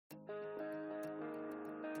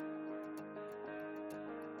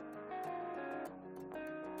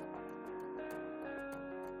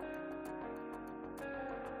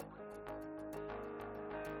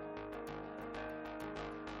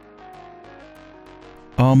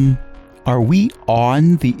Are we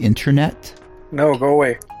on the internet? No, go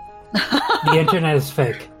away. The internet is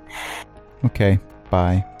fake. Okay,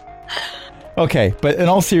 bye. Okay, but in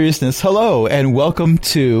all seriousness, hello and welcome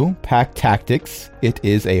to Pack Tactics. It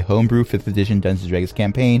is a homebrew 5th edition Dungeons & Dragons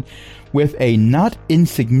campaign with a not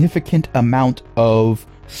insignificant amount of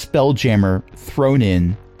Spelljammer thrown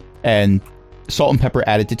in and salt and pepper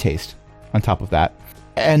added to taste on top of that.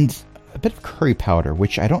 And a bit of curry powder,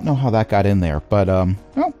 which I don't know how that got in there, but,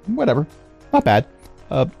 well, whatever. Not bad.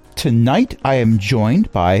 Tonight I am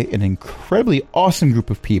joined by an incredibly awesome group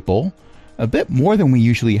of people. A bit more than we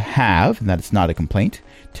usually have, and that is not a complaint.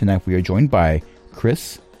 Tonight we are joined by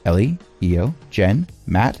Chris, Ellie, Io, Jen,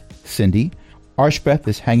 Matt, Cindy. Arshbeth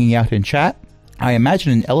is hanging out in chat. I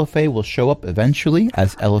imagine an LFA will show up eventually,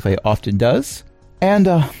 as LFA often does. And,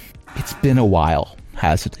 it's been a while,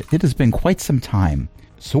 hasn't it? It has been quite some time.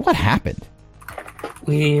 So what happened?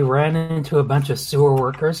 We ran into a bunch of sewer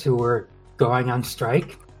workers who were going on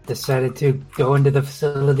strike. Decided to go into the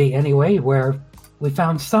facility anyway, where we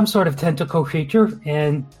found some sort of tentacle creature,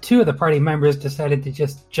 and two of the party members decided to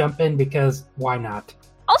just jump in because why not?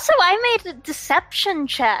 Also, I made a deception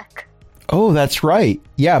check. Oh, that's right.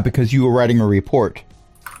 Yeah, because you were writing a report.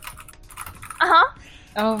 Uh-huh.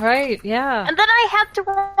 Oh, right, yeah. And then I had to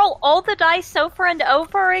roll all the dice over and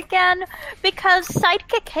over again because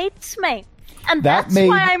Sidekick hates me. And that's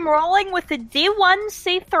why I'm rolling with a D1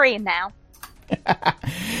 C3 now.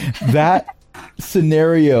 That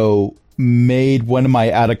scenario made one of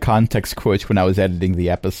my out-of-context quotes when I was editing the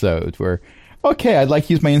episode, where, okay, I'd like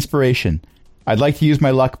to use my inspiration. I'd like to use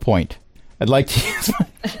my luck point. I'd like to use my...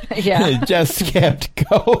 Yeah. It just kept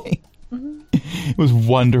going. It was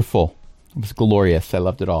wonderful. It was glorious. I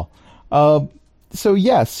loved it all. So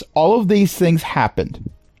yes, all of these things happened.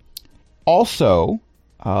 Also,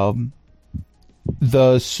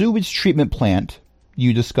 the sewage treatment plant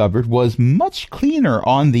you discovered was much cleaner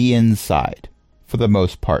on the inside, for the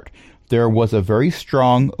most part. There was a very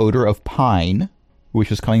strong odor of pine, which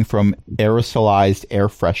was coming from aerosolized air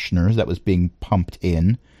fresheners that was being pumped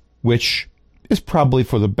in, which is probably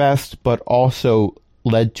for the best, but also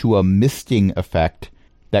led to a misting effect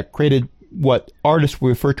that created what artists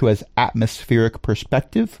refer to as atmospheric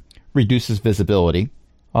perspective, reduces visibility.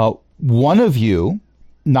 One of you,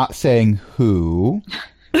 not saying who,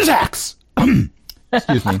 Zax!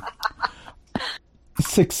 Excuse me.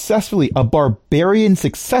 A barbarian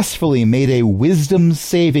successfully made a wisdom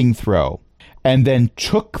saving throw and then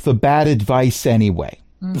took the bad advice anyway.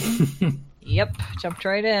 Yep, jumped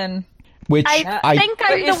right in. Which I think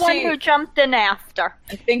I'm the one who jumped in after.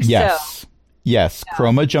 I think so. Yes, yeah.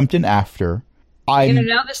 Chroma jumped in after.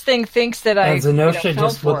 Now this thing thinks that I... Zenosha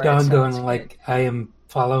just looked on going like, I am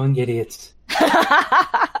following idiots.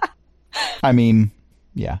 I mean,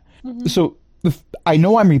 yeah. Mm-hmm. So, I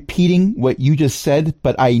know I'm repeating what you just said,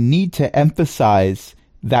 but I need to emphasize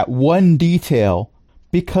that one detail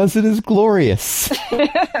because it is glorious.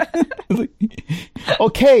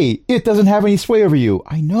 Okay, it doesn't have any sway over you.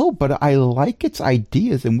 I know, but I like its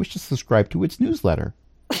ideas and wish to subscribe to its newsletter.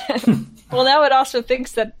 Well, now it also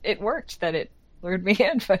thinks that it worked, that it lured me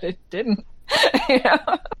in, but it didn't.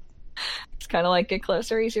 It's kind of like get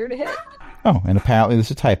closer, easier to hit. Oh, and apparently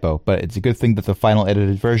there's a typo, but it's a good thing that the final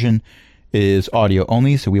edited version is audio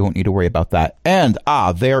only, so we won't need to worry about that. And,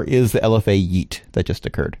 there is the LFA yeet that just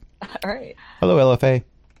occurred. All right. Hello, LFA.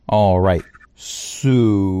 All right.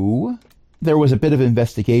 So, there was a bit of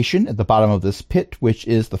investigation at the bottom of this pit, which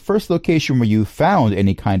is the first location where you found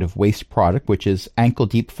any kind of waste product, which is ankle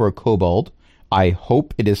deep for a kobold. I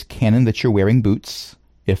hope it is canon that you're wearing boots.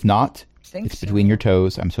 If not, it's between your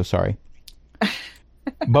toes. I'm so sorry.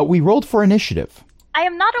 But we rolled for initiative. I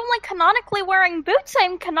am not only canonically wearing boots, I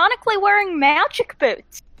am canonically wearing magic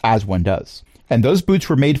boots. As one does. And those boots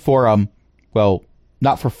were made for, well,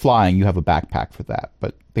 not for flying. You have a backpack for that.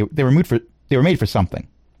 But they were made for something.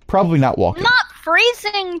 Probably not walking. Not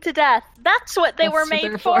freezing to death. That's what they were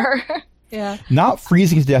made for. Yeah. Not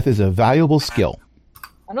freezing to death is a valuable skill.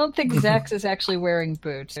 I don't think Zax is actually wearing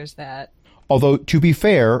boots. There's that. Although, to be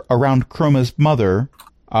fair, around Chroma's mother,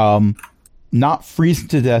 not freezing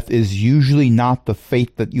to death is usually not the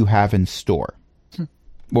fate that you have in store.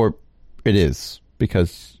 Or it is,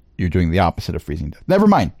 because you're doing the opposite of freezing to death.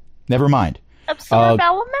 Never mind. Absorb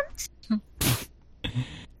elements?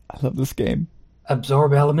 I love this game.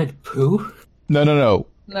 Absorb element poo? No.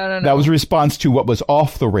 That was a response to what was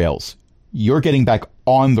off the rails. You're getting back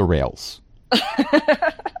on the rails.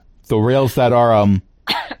 The rails that are,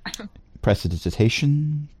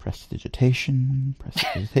 prestidigitation.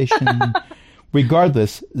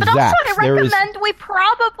 Regardless, but Zax, also I recommend we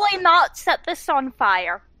probably not set this on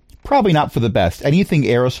fire. probably not for the best. Anything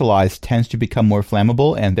aerosolized tends to become more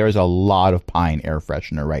flammable, and there's a lot of pine air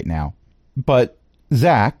freshener right now. But,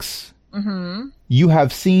 Zax, you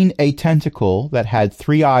have seen a tentacle that had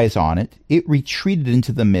 3 eyes on it. It retreated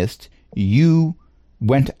into the mist. You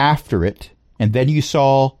went after it, and then you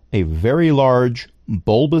saw a very large,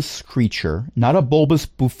 bulbous creature, not a bulbous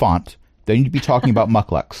bouffant. They need to be talking about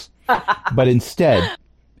Mucklucks. But instead,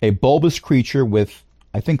 a bulbous creature with,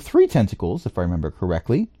 I think, 3 tentacles, if I remember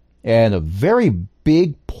correctly, and a very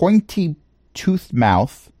big, pointy-toothed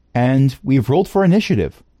mouth, and we've rolled for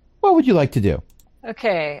initiative. What would you like to do?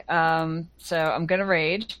 Okay, so I'm gonna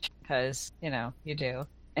rage, because, you do.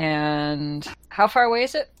 And how far away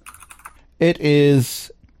is it? It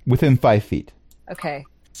is within 5 feet. Okay,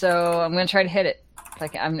 so I'm gonna try to hit it.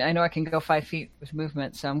 Like I know I can go 5 feet with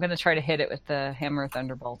movement, so I'm gonna try to hit it with the Hammer of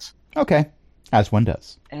Thunderbolts. Okay, as one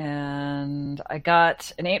does. And I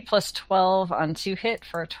got an 8 plus 12 on 2 hit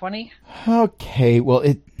for a 20. Okay, well,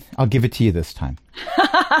 I'll give it to you this time.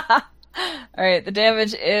 All right, the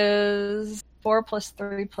damage is 4 plus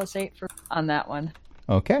 3 plus 8 on that one.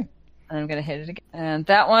 Okay. And I'm going to hit it again. And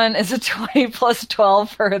that one is a 20 plus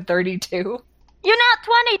 12 for a 32. You nat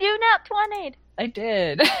 20! You nat 20! I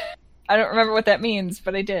did. I don't remember what that means,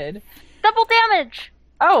 but I did. Double damage!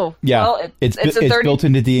 Oh, yeah. Well, it's built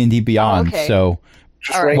into D&D Beyond, okay. So...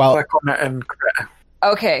 Just right-click on it and crit.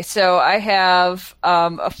 Okay, so I have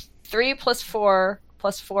a 3 plus 4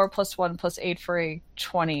 plus 4 plus 1 plus 8 for a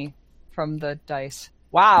 20 from the dice.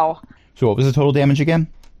 Wow. So what was the total damage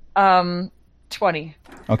again? 20.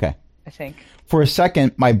 Okay. I think. For a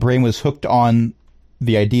second, my brain was hooked on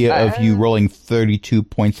the idea of you rolling 32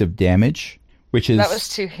 points of damage, which is... That was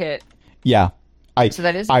 2 hit. Yeah. So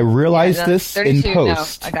that is... I realized this in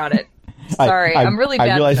post. No, I got it. Sorry, I'm really bad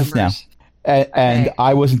I realize at this now. numbers. And Okay.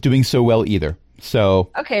 I wasn't doing so well either. So...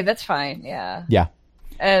 Okay, that's fine, yeah. Yeah.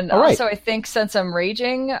 And All also, right. I think since I'm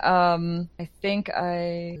raging, I thought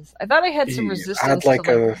I had some You resistance add like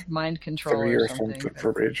to a mind control 3 or or something. something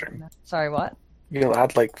for raging. Sorry, what? You'll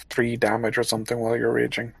add like 3 damage or something while you're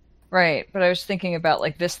raging. Right, but I was thinking about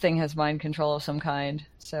like this thing has mind control of some kind,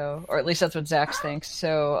 so or at least that's what Zax thinks.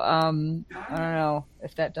 So I don't know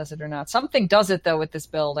if that does it or not. Something does it though with this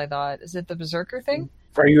build. I thought, is it the Berserker thing?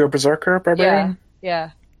 Are you a Berserker, Barbarian?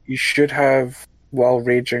 Yeah. You should have, while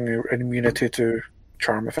raging, an immunity to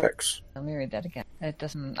charm effects. Let me read that again. It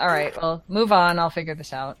doesn't. All right, well, move on. I'll figure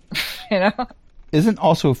this out. You know. Isn't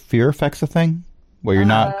also fear effects a thing? Where you're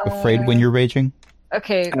not afraid when you're raging?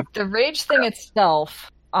 Okay, the rage thing itself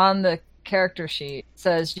on the character sheet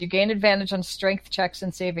says you gain advantage on strength checks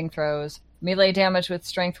and saving throws, melee damage with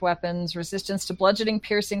strength weapons, resistance to bludgeoning,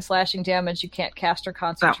 piercing, slashing damage you can't cast or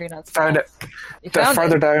concentrate on. Found it. You found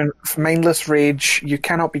Further it? down, mindless rage. You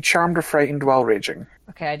cannot be charmed or frightened while raging.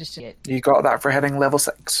 Okay, I just did it. You got that for hitting level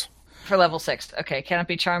 6. For level 6. Okay, cannot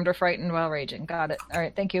be charmed or frightened while raging. Got it. All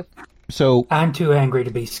right, thank you. So... I'm too angry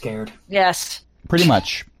to be scared. Yes. Pretty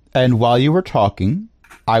much. And while you were talking,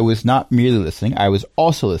 I was not merely listening, I was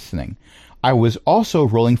also listening. I was also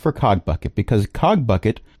rolling for Cogbucket, because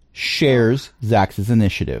Cogbucket shares Zax's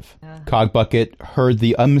initiative. Cogbucket heard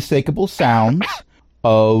the unmistakable sounds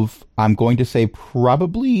of, I'm going to say,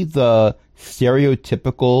 probably the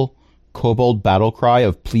stereotypical kobold battle cry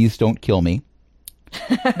of "Please don't kill me,"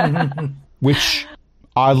 which,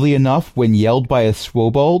 oddly enough, when yelled by a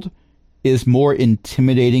swobold, is more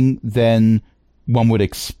intimidating than one would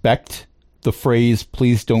expect the phrase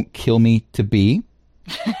 "please don't kill me" to be.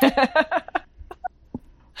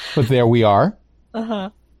 But there we are. Uh-huh.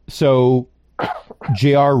 So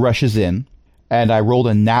JR rushes in, and I rolled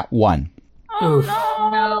a nat 1. Oof.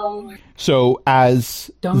 No. So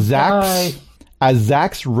as Don't die.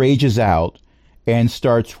 Zax rages out and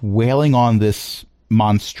starts wailing on this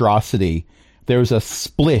monstrosity, there's a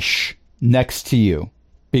splish next to you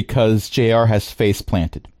because JR has face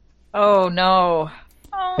planted. Oh, no.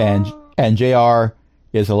 And JR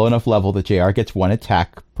is a low enough level that JR gets 1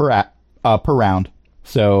 attack per round.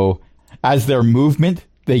 So as their movement,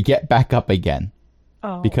 they get back up again.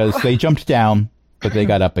 Oh. Because they jumped down, but they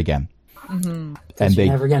got up again. Mm-hmm. And You're they,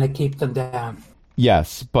 never going to keep them down.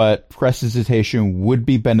 yes, but prestidigitation would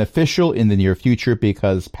be beneficial in the near future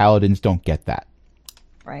because paladins don't get that.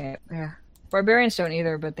 Right. Yeah. Barbarians don't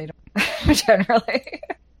either, but they don't generally.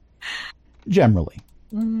 Generally.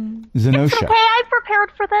 It's Zenosha. okay, I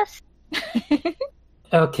prepared for this.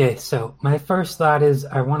 Okay, so my first thought is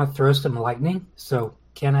I want to throw some lightning. So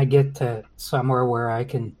can I get to somewhere where I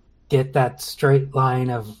can get that straight line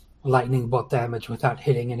of lightning bolt damage without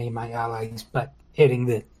hitting any of my allies, but hitting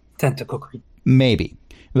the tentacle creature? Maybe.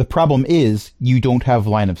 The problem is you don't have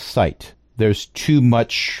line of sight. there's too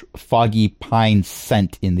much foggy pine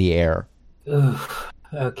scent in the air. Oof.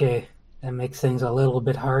 Okay, that makes things a little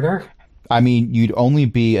bit harder. I mean, you'd only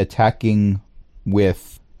be attacking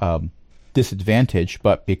with disadvantage,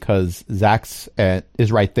 but because Zax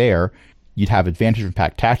is right there, you'd have advantage from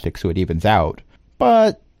pack tactics, so it evens out.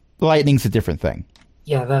 But lightning's a different thing.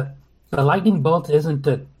 Yeah, the lightning bolt isn't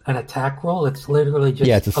an attack roll. It's literally just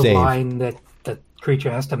it's a save. line that the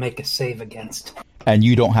creature has to make a save against. And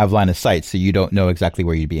you don't have line of sight, so you don't know exactly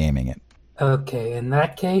where you'd be aiming it. Okay, in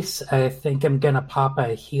that case, I think I'm going to pop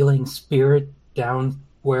a healing spirit down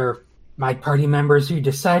where my party members who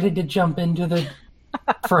decided to jump into the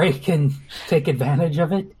fray can take advantage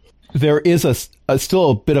of it. There is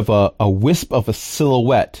still a bit of a wisp of a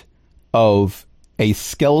silhouette of a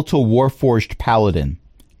skeletal warforged paladin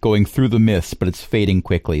going through the mist, but it's fading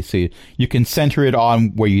quickly. So you can center it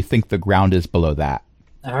on where you think the ground is below that.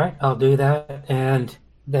 All right, I'll do that, and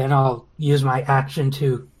then I'll use my action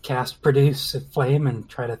to cast Produce a Flame and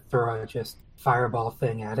try to throw a just fireball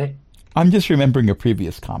thing at it. I'm just remembering a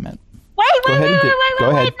previous comment. Wait, Go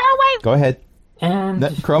ahead. Go ahead. And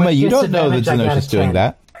Chroma, you don't know that Zenosha's doing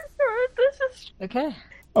that. This is... Okay.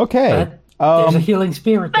 Okay. There's a healing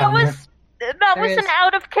spirit down there. That was an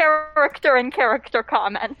out of character in character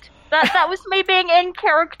comment. That was me being in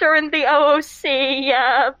character in the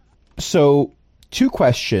OOC. So, 2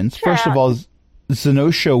 questions. Sure. First of all,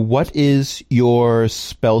 Zenosha, what is your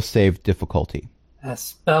spell save difficulty? A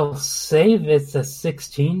spell save, it's a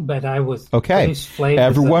 16, but I was... Okay.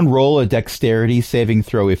 Everyone roll a dexterity saving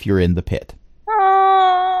throw if you're in the pit.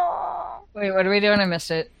 Wait, what are we doing? I missed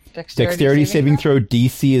it. Dexterity saving throw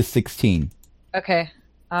DC is 16. Okay.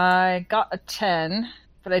 I got a 10,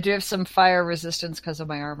 but I do have some fire resistance because of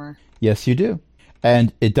my armor. Yes, you do.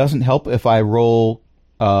 And it doesn't help if I roll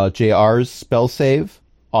JR's spell save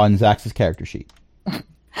on Zax's character sheet.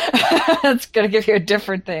 That's going to give you a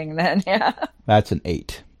different thing then, yeah. That's an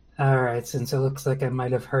 8. Alright, since it looks like I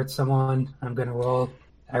might have hurt someone, I'm going to roll...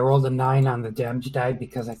 I rolled a 9 on the damage die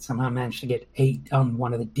because I somehow managed to get 8 on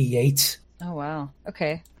one of the D8s. Oh, wow.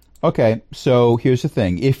 Okay. Okay, so here's the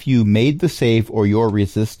thing. If you made the save or you're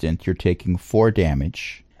resistant, you're taking 4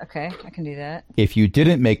 damage. Okay, I can do that. If you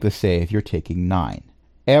didn't make the save, you're taking 9.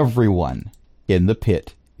 Everyone in the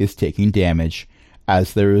pit is taking damage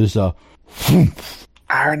as there is a...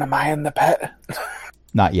 Aaron, am I in the pit?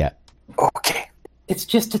 Not yet. Okay. It's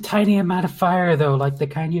just a tiny amount of fire, though, like the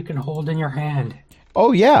kind you can hold in your hand.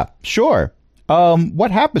 Oh, yeah, sure.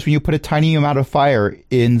 What happens when you put a tiny amount of fire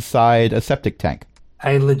inside a septic tank?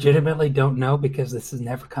 I legitimately don't know because this has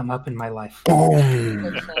never come up in my life.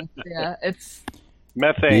 Yeah, it's...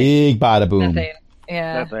 Methane. Big bada boom. Methane.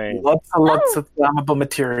 Yeah. Methane. Lots of flammable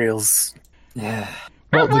materials. Yeah.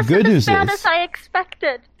 Well, the good news as bad is... as I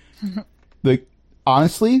expected.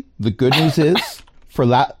 Honestly, the good news is, for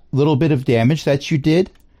that little bit of damage that you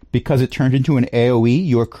did, because it turned into an AoE,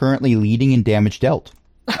 you're currently leading in damage dealt.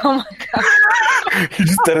 Oh my god. You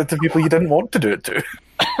just did it to people you didn't want to do it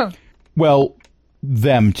to. Well,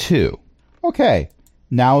 them too. Okay,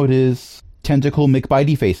 now it is Tentacle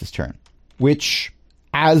McBitey Face's turn, which,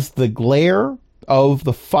 as the glare of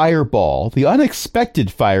the fireball, the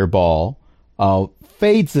unexpected fireball,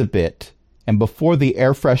 fades a bit, and before the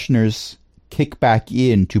air fresheners kick back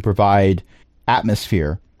in to provide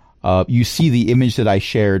atmosphere, you see the image that I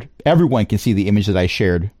shared. Everyone can see the image that I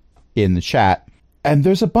shared in the chat, and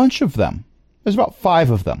there's a bunch of them. There's about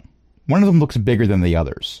 5 of them. One of them looks bigger than the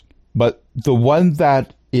others, but the one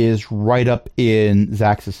that is right up in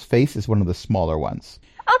Zax's face is one of the smaller ones.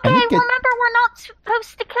 Okay, remember we're not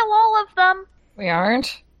supposed to kill all of them. We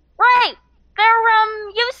aren't? Right.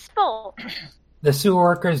 They're, useful. The sewer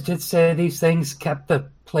workers did say these things kept the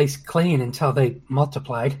place clean until they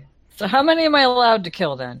multiplied. So how many am I allowed to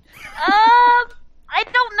kill then? I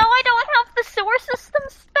don't know. I don't have the sewer system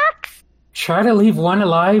specs. Try to leave one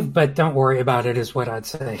alive, but don't worry about it, is what I'd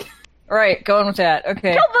say. Right, going with that.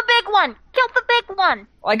 Okay. Kill the big one. Kill the big one.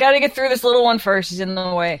 Well, I gotta get through this little one first. He's in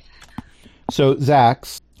the way. So,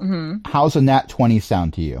 Zax, how's a nat 20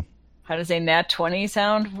 sound to you? How does a nat 20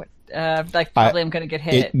 sound? Probably I'm gonna get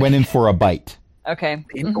hit. It went in for a bite. Okay.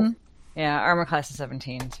 Mm-hmm. Yeah, armor class is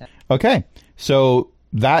 17. So. Okay, so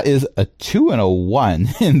that is a 2 and a 1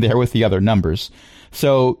 in there with the other numbers.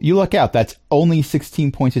 So you look out. That's only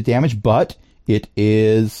 16 points of damage, but it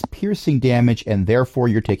is piercing damage, and therefore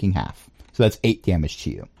you're taking half. So that's 8 damage to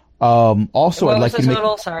you. Also, what I'd like was to the make...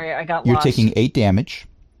 total? Sorry, I got You're lost. taking 8 damage.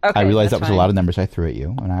 Okay, I realize that was fine. a lot of numbers I threw at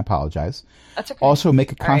you, and I apologize. That's okay. Also,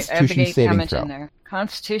 make a All right, I have the Constitution gate saving damage throw. in there.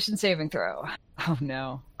 Constitution saving throw. Oh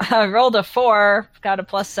no. I rolled a 4, got a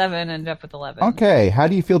 +7, ended up with 11. Okay, how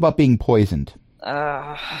do you feel about being poisoned?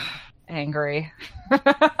 angry.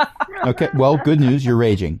 Okay, well, good news, you're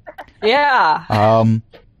raging. Yeah.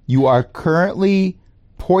 You are currently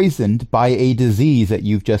poisoned by a disease that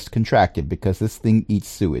you've just contracted because this thing eats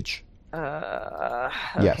sewage. Okay.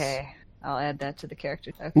 Yes. I'll add that to the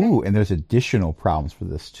character. Okay. Ooh, and there's additional problems for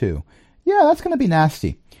this too. Yeah, that's going to be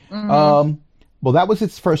nasty. Mm-hmm. Well, that was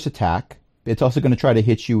its first attack. It's also going to try to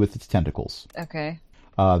hit you with its tentacles. Okay.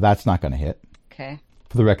 That's not going to hit. Okay.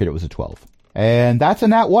 For the record, it was a 12. And that's a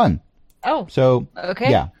nat 1. Oh. So,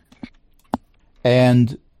 okay. Yeah.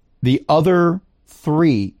 And the other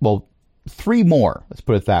 3, well, 3 more, let's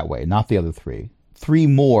put it that way, not the other 3. 3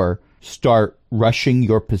 more start rushing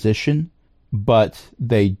your position, but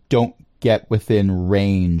they don't get within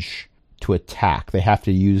range to attack. They have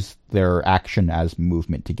to use their action as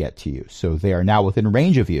movement to get to you. So they are now within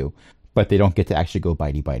range of you, but they don't get to actually go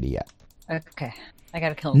bitey yet. Okay. I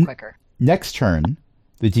gotta kill him quicker. Next turn,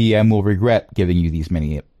 the DM will regret giving you these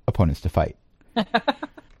many opponents to fight.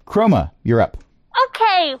 Chroma, you're up.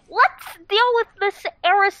 Okay, let's deal with this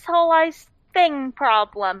aerosolized thing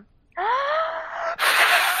problem.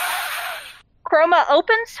 Chroma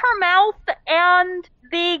opens her mouth and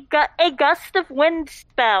a gust of wind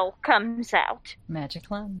spell comes out.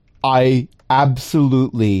 Magic Lamp. I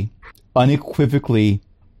absolutely, unequivocally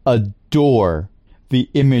adore the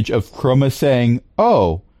image of Chroma saying,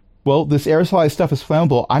 oh, well, this aerosolized stuff is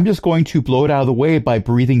flammable. I'm just going to blow it out of the way by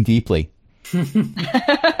breathing deeply.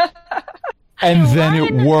 And then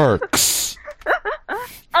it works.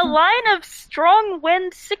 A line of strong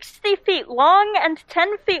wind 60 feet long and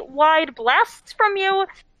 10 feet wide blasts from you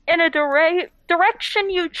in a direction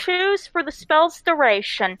you choose for the spell's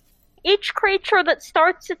duration. Each creature that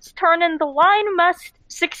starts its turn in the line must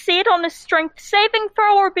succeed on a strength saving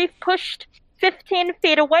throw or be pushed 15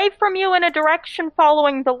 feet away from you in a direction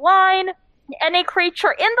following the line. Any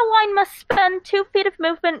creature in the line must spend 2 feet of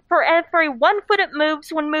movement for every 1 foot it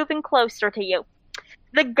moves when moving closer to you.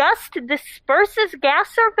 The gust disperses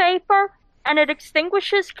gas or vapor, and it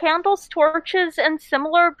extinguishes candles, torches, and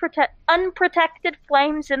similar unprotected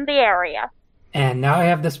flames in the area. And now I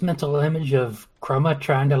have this mental image of Chroma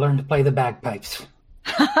trying to learn to play the bagpipes.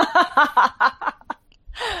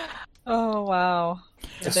 Oh, wow.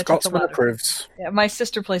 The Scotsman approves. Yeah, my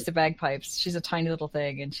sister plays the bagpipes. She's a tiny little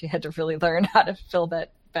thing, and she had to really learn how to fill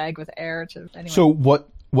that bag with air. Anyway. So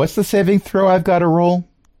what's the saving throw I've got to roll?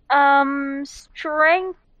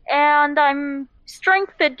 Strength, and I'm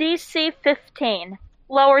strength at DC 15.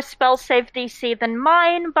 Lower spell save DC than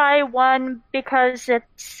mine by 1 because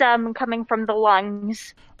it's coming from the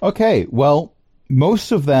lungs. Okay, well,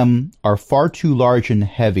 most of them are far too large and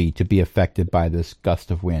heavy to be affected by this gust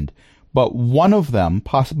of wind. But one of them,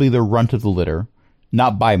 possibly the runt of the litter,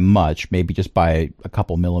 not by much, maybe just by a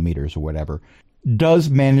couple millimeters or whatever, does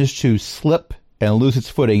manage to slip and lose its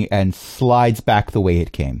footing and slides back the way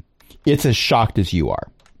it came. It's as shocked as you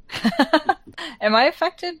are. Am I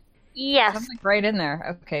affected? Yes. I'm like right in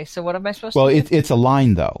there. Okay, so what am I supposed to do? Well, it's a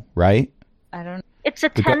line, though, right? I don't... It's a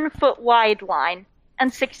 10-foot wide line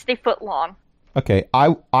and 60 foot long. Okay,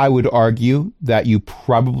 I would argue that you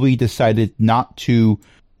probably decided not to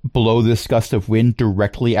blow this gust of wind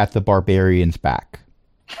directly at the barbarian's back.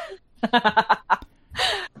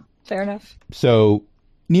 Fair enough. So,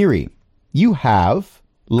 Neri, you have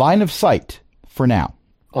line of sight for now.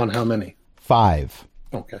 On how many? 5.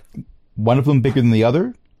 Okay. One of them bigger than the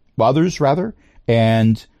others,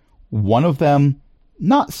 and one of them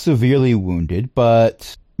not severely wounded,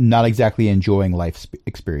 but not exactly enjoying life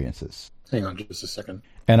experiences. Hang on just a second.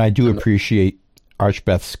 And I do appreciate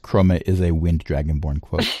Archbeth's Chroma is a wind dragonborn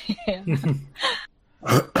quote.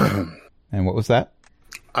 And what was that?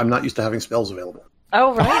 I'm not used to having spells available.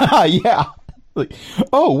 Oh, right. Yeah. Like,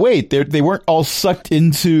 oh, wait, they weren't all sucked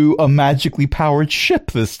into a magically powered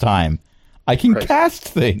ship this time. I can cast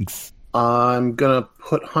things. I'm going to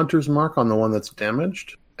put Hunter's Mark on the one that's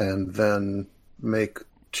damaged, and then make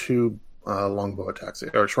 2 longbow attacks,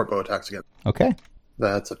 or short bow attacks again. Okay.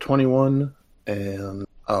 That's a 21 and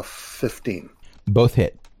a 15. Both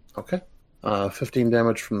hit. Okay. 15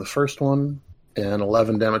 damage from the first one, and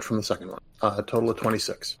 11 damage from the second one. A total of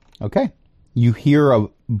 26. Okay. You hear a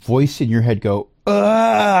voice in your head go,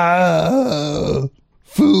 "Ah,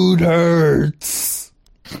 food hurts."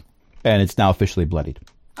 And it's now officially bloodied.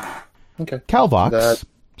 Okay. Calvox.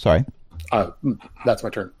 Sorry. That's my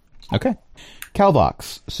turn. Okay.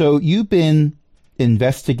 Calvox. So you've been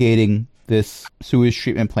investigating this sewage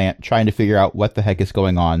treatment plant, trying to figure out what the heck is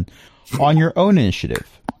going on your own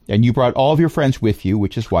initiative. And you brought all of your friends with you,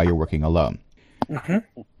 which is why you're working alone.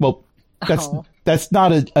 Mm-hmm. Well, that's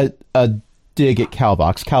not a dig at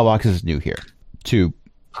Calvox. Calvox is new here to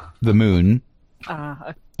the moon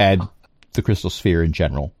and the crystal sphere in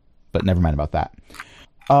general. But never mind about that.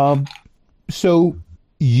 So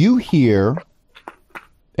you hear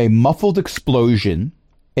a muffled explosion,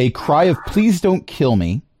 a cry of "Please don't kill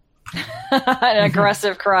me," An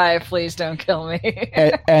aggressive cry, "Please don't kill me."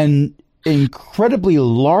 an incredibly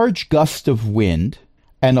large gust of wind,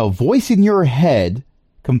 and a voice in your head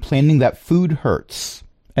complaining that food hurts.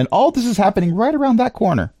 And all this is happening right around that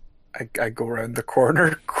corner. I go around the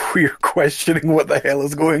corner, queer questioning what the hell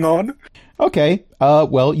is going on. Okay,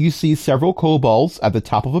 well, you see several kobolds at the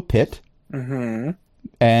top of a pit. Mm-hmm.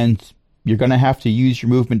 And you're going to have to use your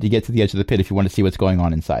movement to get to the edge of the pit if you want to see what's going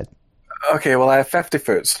on inside. Okay, well, I have 50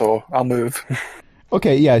 foot, so I'll move.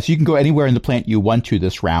 Okay, yeah, so you can go anywhere in the plant you want to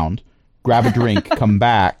this round. Grab a drink, come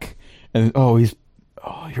back, and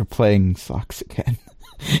you're playing socks again.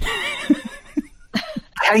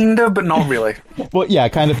 Kinda, but not really. Well, yeah,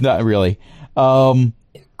 kind of not really.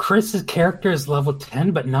 Chris's character is level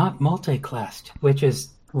 10, but not multi-classed, which is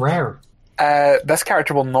rare. This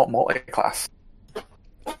character will not multi-class.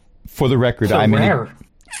 For the record, So I'm rare.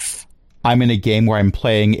 in a game where I'm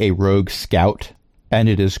playing a rogue scout, and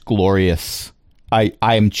it is glorious. I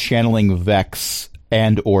am channeling Vex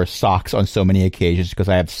and or Socks on so many occasions because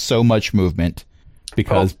I have so much movement.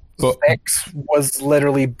 Because Vex was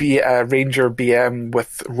literally Ranger BM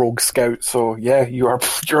with Rogue Scout, so yeah, you're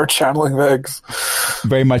channeling Vex.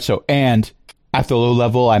 very much so. And at the low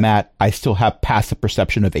level I'm at, I still have passive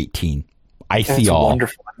perception of 18. I see It's all.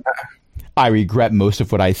 wonderful. I regret most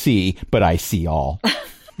of what I see, but I see all.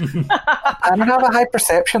 I don't have a high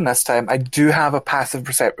perception this time. I do have a passive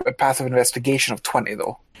investigation of 20,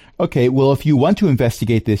 though. Okay, well, if you want to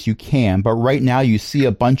investigate this, you can, but right now you see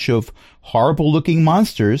a bunch of horrible-looking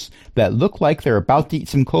monsters that look like they're about to eat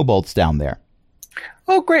some kobolds down there.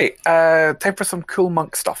 Oh, great. Time for some cool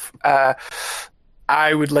monk stuff.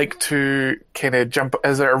 I would like to kind of jump...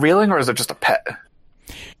 Is there a railing or is it just a pit?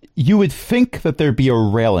 You would think that there'd be a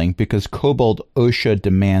railing because Kobold OSHA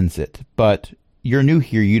demands it, but you're new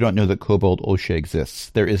here, you don't know that Kobold OSHA exists.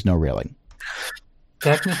 There is no railing.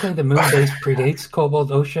 Technically, the moon base predates Kobold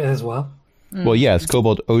OSHA as well. Well, yes,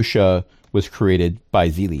 Kobold OSHA was created by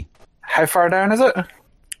Zeely. How far down is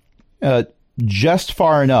it? Just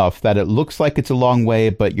far enough that it looks like it's a long way,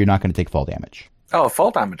 but you're not going to take fall damage. Oh,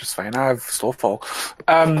 fall damage is fine. I have slow fall.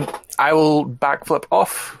 I will backflip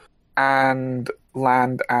off and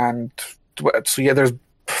land and... So yeah, there's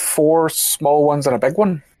 4 small ones and a big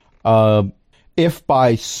one? If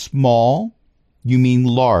by small you mean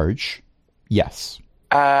large, yes.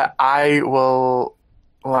 I will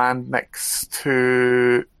land next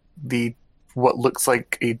to what looks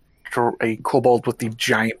like a kobold with the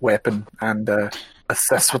giant weapon and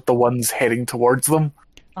assist with the ones heading towards them.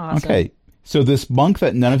 Awesome. Okay, so this monk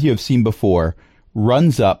that none of you have seen before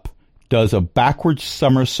runs up, does a backwards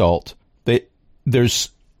somersault. There's,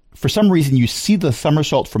 for some reason, you see the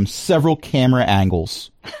somersault from several camera angles,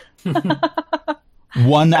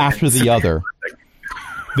 one after the other.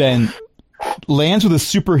 Then lands with a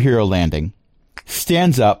superhero landing,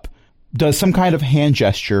 stands up, does some kind of hand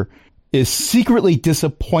gesture, is secretly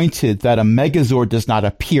disappointed that a Megazord does not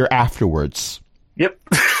appear afterwards. Yep.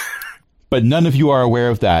 But none of you are aware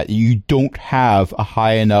of that. You don't have a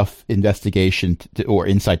high enough investigation or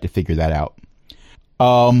insight to figure that out.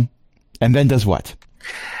 And then does what?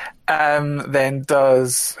 Then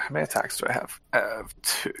does... How many attacks do I have?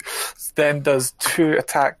 2. Then does 2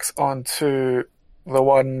 attacks onto the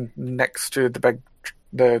one next to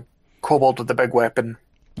the kobold with the big weapon.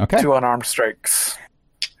 Okay. 2 unarmed strikes.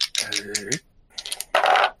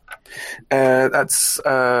 That's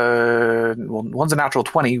one's a natural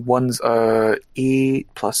 20, one's 8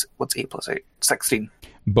 plus... What's 8 plus 8? 16.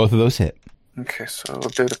 Both of those hit. Okay, so we'll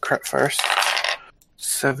do the crit first.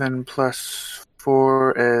 7 plus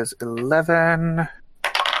 4 is 11.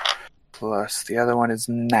 Plus the other one is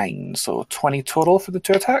 9. So 20 total for the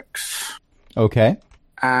 2 attacks. Okay.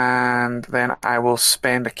 And then I will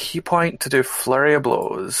spend a key point to do Flurry of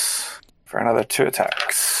Blows for another 2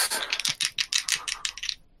 attacks.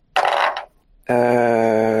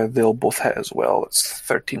 They'll both hit as well. It's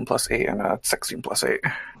 13 plus 8 and 16 plus 8.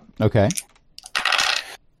 Okay.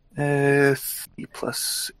 3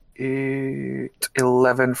 plus 8,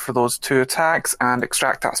 11 for those 2 attacks and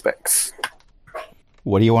extract aspects.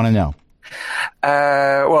 What do you want to know?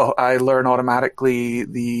 Well, I learn automatically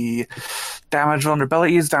the damage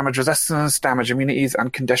vulnerabilities, damage resistance, damage immunities,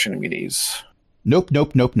 and condition immunities. Nope.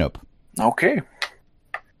 Okay.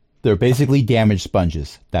 They're basically damage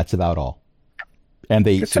sponges. That's about all. And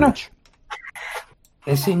they eat Good to know. sewage.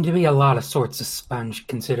 There seem to be a lot of sorts of sponge,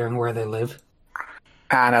 considering where they live.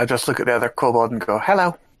 And I just look at the other kobold and go,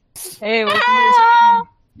 hello. Hey, welcome to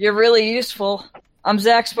the You're really useful. I'm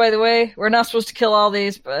Zax, by the way. We're not supposed to kill all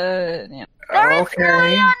these, but yeah. There is no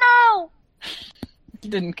you know.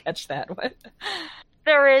 Didn't catch that. What?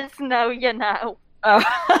 There is no you know. Oh,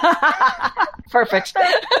 perfect.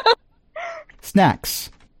 Snacks.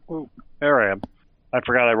 Ooh, there I am. I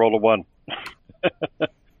forgot I rolled a 1. All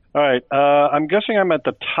right. I'm guessing I'm at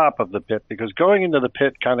the top of the pit because going into the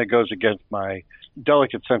pit kind of goes against my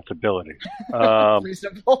delicate sensibilities.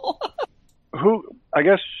 Reasonable. Who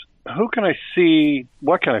can I see?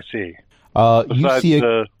 What can I see? You see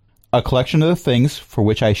a collection of the things for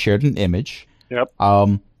which I shared an image. Yep.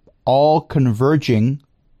 All converging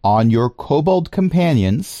on your kobold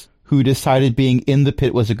companions who decided being in the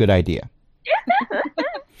pit was a good idea.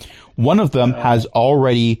 One of them has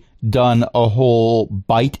already done a whole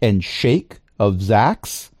bite and shake of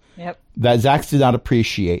Zax. Yep. That Zax did not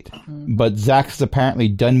appreciate. But Zax has apparently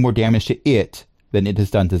done more damage to it than it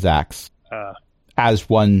has done to Zax. As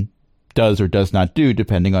one does or does not do,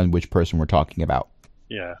 depending on which person we're talking about.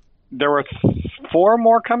 Yeah. There were 4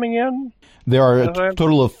 more coming in? There are a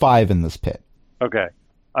total of 5 in this pit. Okay.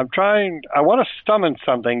 I want to summon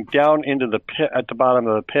something down into the pit, at the bottom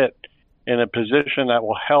of the pit, in a position that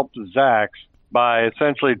will help Zax by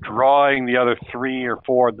essentially drawing the other 3 or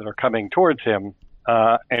 4 that are coming towards him,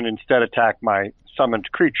 and instead attack my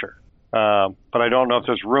summoned creature. But I don't know if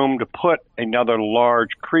there's room to put another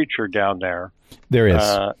large creature down there. There is.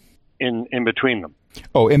 In between them.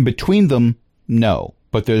 Oh, in between them, no.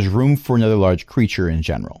 But there's room for another large creature in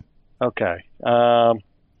general. Okay.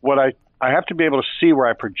 What I have to be able to see where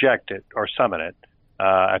I project it or summon it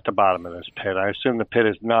at the bottom of this pit. I assume the pit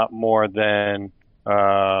is not more than,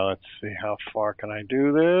 let's see, how far can I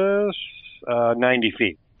do this? 90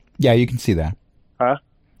 feet. Yeah, you can see that. Huh?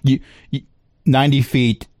 90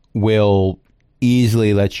 feet will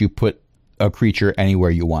easily let you put a creature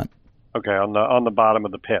anywhere you want. Okay, on the bottom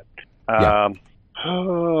of the pit. Yeah.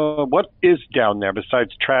 What is down there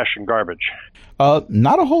besides trash and garbage?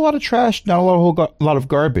 Not a whole lot of trash, not a lot of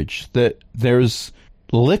garbage. There's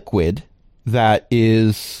liquid that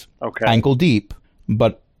is ankle deep,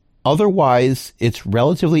 but otherwise it's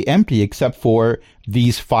relatively empty except for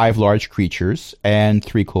these 5 large creatures and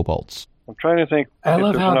 3 kobolds. I'm trying to think. I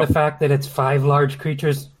love how the fact that it's 5 large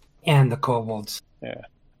creatures and the kobolds. Yeah.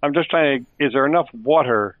 I'm just trying to... Is there enough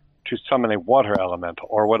water to summon a water elemental,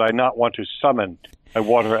 or would I not want to summon a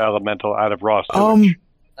water elemental out of raw sewage?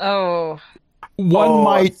 One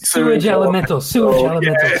might... Sewage elemental.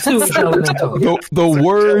 The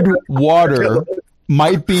word water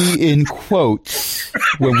might be in quotes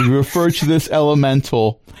when we refer to this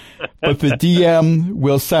elemental, but the DM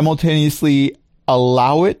will simultaneously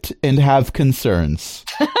allow it and have concerns.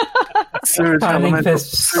 Sewage elemental.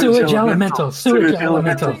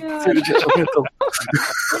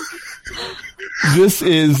 This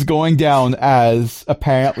is going down as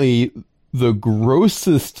apparently the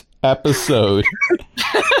grossest episode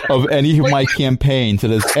of any of my campaigns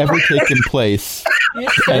that has ever taken place.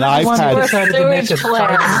 And I've had...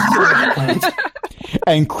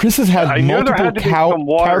 And Chris has had multiple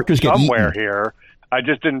characters get somewhere eaten. Here. I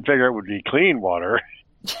just didn't figure it would be clean water.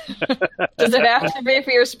 Does it have to be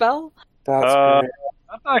for your spell? That's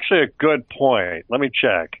actually a good point. Let me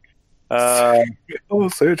check.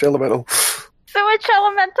 sewage elemental. Sewage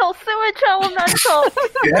elemental.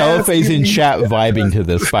 Elife's in chat vibing to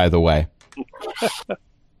this, by the way.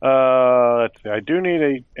 Let's see. I do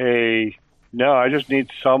need No, I just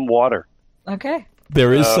need some water. Okay.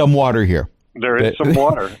 There is some water here. There is some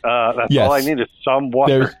water. That's yes. all I need is some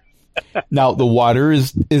water. Now, the water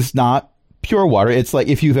is not pure water. It's like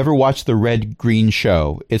if you've ever watched the Red Green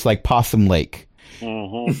Show, it's like Possum Lake,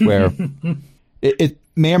 where it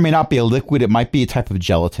may or may not be a liquid. It might be a type of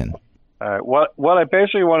gelatin. What I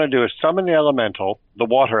basically want to do is summon the elemental, the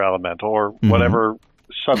water elemental, or whatever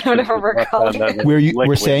substance. Whatever we're calling it.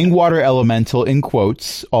 We're saying water elemental in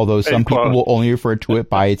quotes, although some people will only refer to it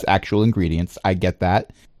by its actual ingredients. I get that.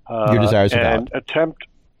 Your desires are valid.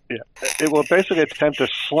 It will basically attempt to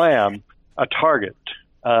slam a target.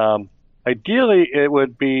 Ideally, it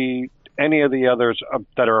would be any of the others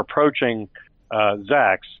that are approaching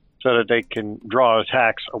Zax, so that they can draw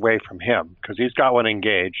attacks away from him, because he's got one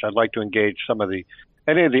engaged. I'd like to engage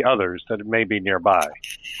any of the others that may be nearby.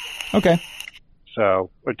 Okay.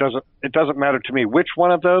 So it doesn't matter to me which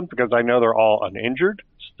one of them, because I know they're all uninjured.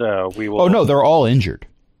 So we will. Oh no, they're all injured.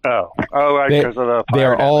 Because of the fire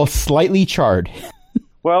they're damage. all slightly charred.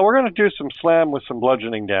 Well, we're going to do some slam with some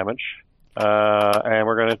bludgeoning damage, and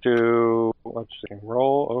we're going to do. Let's see,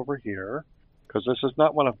 roll over here. Because this is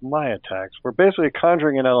not one of my attacks. We're basically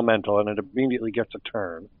conjuring an elemental, and it immediately gets a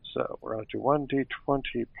turn. So we're going to do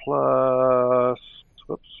 1d20 plus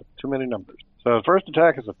Oops, too many numbers. So the first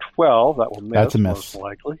attack is a 12. That will miss. That's a miss. Most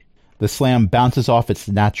likely. The slam bounces off its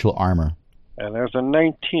natural armor. And there's a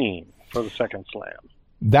 19 for the second slam.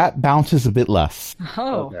 That bounces a bit less.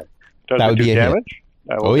 Oh. Okay. Does That it would do be a hit. damage?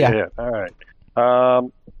 That will Oh, be yeah. a hit. All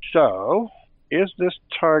right. So, is this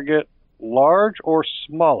target large or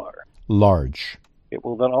smaller? Large. It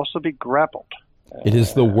will then also be grappled. It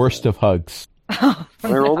is the worst of hugs. Let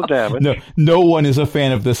me roll the damage. No one is a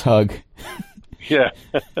fan of this hug. Yeah.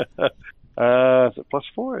 Is it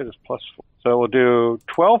 +4? It is +4. So we'll do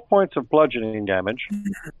 12 points of bludgeoning damage.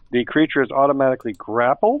 The creature is automatically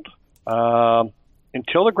grappled.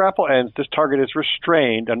 Until the grapple ends, this target is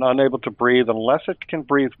restrained and unable to breathe unless it can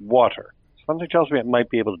breathe water. Something tells me it might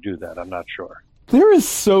be able to do that. I'm not sure. There is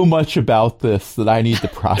so much about this that I need to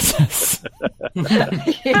process.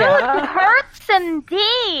 Yeah. Hurts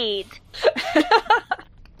indeed.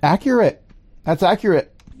 Accurate. That's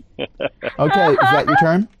accurate. Okay, is that your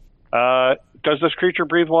turn? Does this creature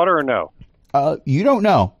breathe water or no? You don't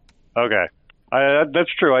know. Okay.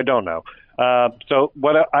 That's true. I don't know. So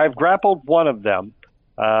I've grappled one of them.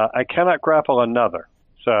 I cannot grapple another.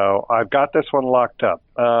 So I've got this one locked up.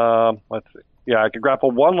 Let's see. Yeah, I can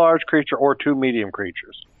grapple one large creature or two medium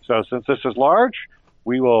creatures. So since this is large,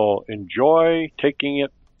 we will enjoy taking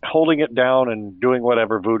it, holding it down, and doing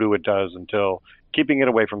whatever voodoo it does until keeping it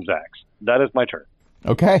away from Zax. That is my turn.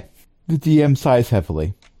 Okay. The DM sighs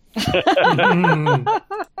heavily.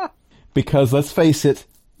 Because let's face it,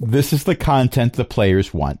 this is the content the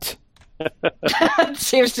players want.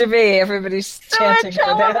 Seems to be. Everybody's chanting Sewage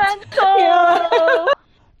for that. elemental.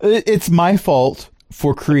 It's my fault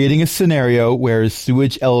for creating a scenario where a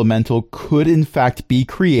sewage elemental could in fact be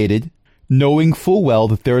created, knowing full well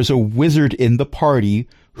that there is a wizard in the party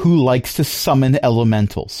who likes to summon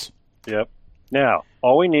elementals. Yep. Now,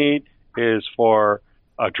 all we need is for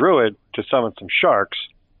a druid to summon some sharks,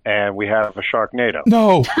 and we have a Sharknado.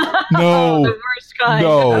 No, The no, worst kind.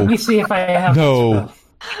 Let me no, see if I have no.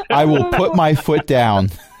 I will put my foot down.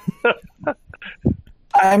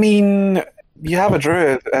 I mean, you have a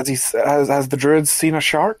druid. Has the druid seen a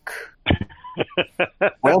shark?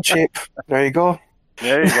 Wild shape. There you go.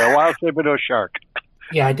 There you go. Wild shape into a shark.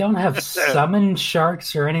 Yeah, I don't have summon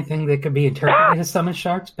sharks or anything that could be interpreted as summon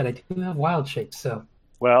sharks, but I do have wild shapes, so.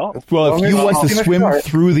 Well, Well, if you want to Seen a swim shark.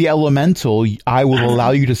 through the elemental, I will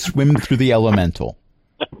allow you to swim through the elemental.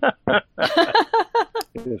 it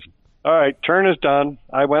is. All right, turn is done.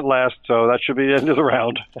 I went last, so that should be the end of the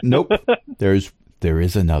round. Nope. There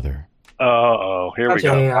is another. Uh-oh, here we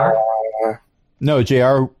go. JR. No,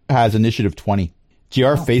 JR has initiative 20.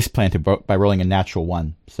 JR face planted by rolling a natural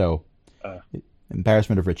 1. So,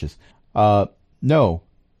 embarrassment of riches. No.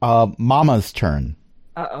 Mama's turn.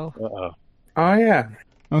 Uh-oh. Uh-oh. Oh yeah.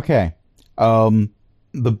 Okay.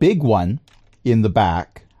 The big one in the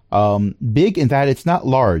back, big in that it's not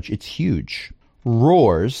large, it's huge,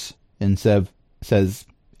 roars and says,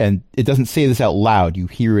 and it doesn't say this out loud, you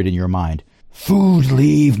hear it in your mind, "Food,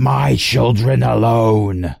 leave my children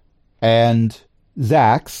alone." And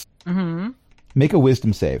Zax, make a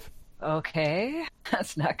wisdom save. Okay.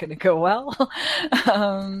 That's not going to go well.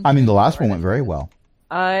 I mean, the last one went very well.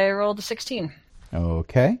 I rolled a 16.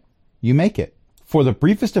 Okay. You make it. For the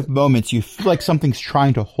briefest of moments, you feel like something's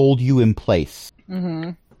trying to hold you in place.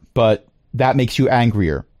 Mm-hmm. But that makes you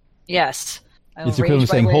angrier. Yes. It's the equivalent of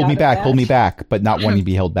saying, hold me back, but not wanting to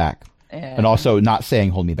be held back. Yeah. And also not saying,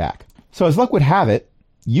 hold me back. So as luck would have it,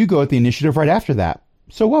 you go at the initiative right after that.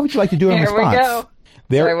 So what would you like to do in Here response? we go.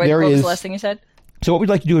 Sorry, what was the last thing you said? So what would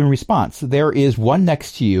you like to do in response? There is one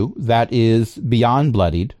next to you that is beyond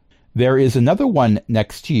bloodied. There is another one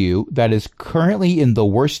next to you that is currently in the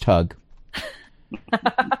worst hug.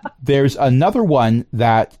 There's another one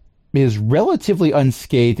that is relatively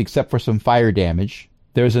unscathed except for some fire damage.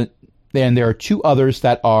 And there are two others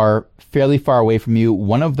that are fairly far away from you.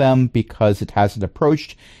 One of them because it hasn't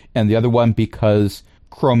approached, and the other one because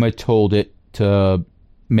Chroma told it to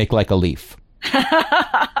make like a leaf.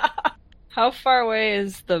 How far away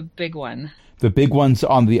is the big one? The big one's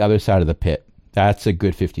on the other side of the pit. That's a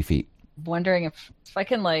good 50 feet. Wondering if I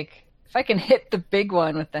can hit the big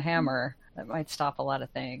one with the hammer, that might stop a lot of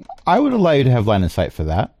things. I would allow you to have line of sight for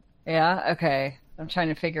that. Yeah, okay. I'm trying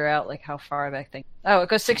to figure out like how far that thing. Oh, it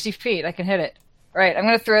goes 60 feet. I can hit it. Right, I'm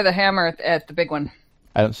going to throw the hammer at the big one.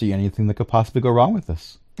 I don't see anything that could possibly go wrong with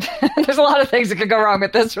this. There's a lot of things that could go wrong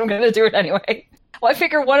with this, but I'm going to do it anyway. Well, I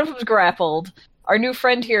figure one of them's grappled. Our new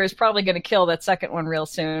friend here is probably going to kill that second one real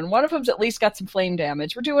soon. One of them's at least got some flame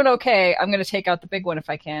damage. We're doing okay. I'm going to take out the big one if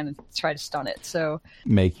I can and try to stun it. So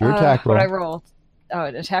Make your attack roll. What I roll? Oh,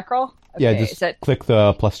 an attack roll? Okay. Yeah, just click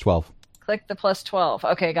the +12. Click the +12.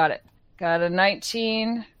 Okay, got it. Got a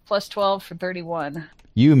 19 plus 12 for 31.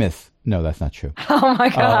 You miss. No, that's not true. Oh my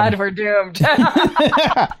god, we're doomed.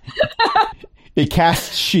 It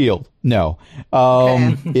casts shield. No.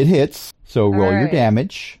 Okay. It hits. So roll your right.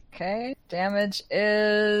 damage. Okay, damage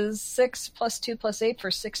is 6 plus 2 plus 8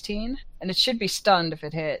 for 16. And it should be stunned if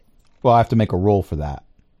it hit. Well, I have to make a roll for that.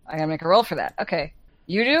 I gotta make a roll for that. Okay.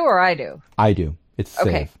 You do or I do? I do. It's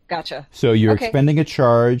Okay, save. gotcha. So you're Okay. expending a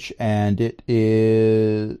charge, and it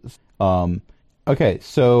is okay.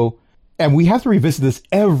 So, and we have to revisit this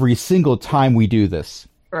every single time we do this.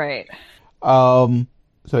 Right.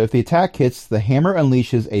 So if the attack hits, the hammer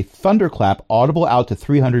unleashes a thunderclap audible out to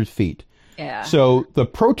 300 feet. Yeah. So the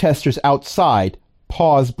protesters outside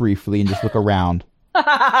pause briefly and just look around,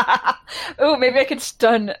 Ooh, maybe I could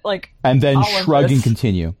stun, like, and then all of shrug and this.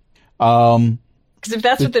 continue. Because if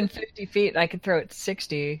that's within 50 feet, I could throw it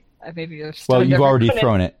 60. I maybe have stunned Well, you've already everyone.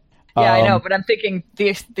 thrown it. Yeah, I know, but I'm thinking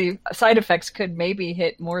the side effects could maybe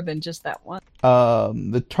hit more than just that one.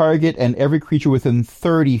 The target and every creature within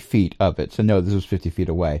 30 feet of it, so no, this was 50 feet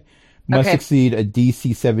away, must Okay. succeed a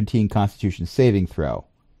DC 17 Constitution saving throw,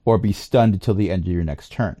 or be stunned until the end of your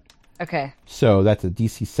next turn. Okay. So that's a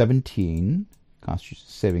DC 17 Constitution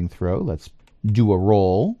saving throw. Let's do a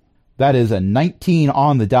roll. That is a 19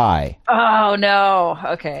 on the die. Oh, no.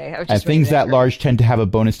 Okay. I was And just things waiting that there. large tend to have a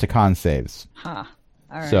bonus to con saves. Huh.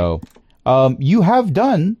 All right. So you have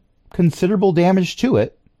done considerable damage to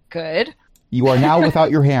it. Good. You are now without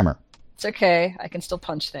your hammer. It's okay. I can still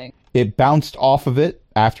punch things. It bounced off of it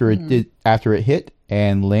after it hit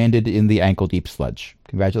and landed in the ankle deep sludge.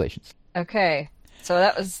 Congratulations. Okay.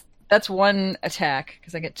 So that's one attack,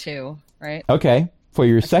 because I get 2, right? Okay, for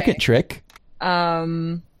your second trick,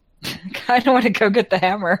 I don't want to go get the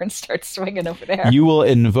hammer and start swinging over there. you will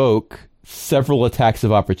invoke several attacks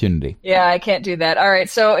of opportunity. Yeah, I can't do that. All right,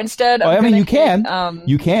 so instead, I I'm mean, gonna you can. hit,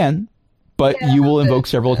 You can, but yeah, you will invoke but,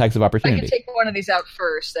 several attacks of I opportunity. can take one of these out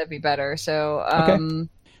first. That'd be better. So,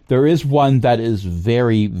 There is one that is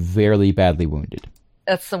very, very badly wounded.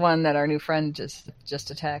 that's the one that our new friend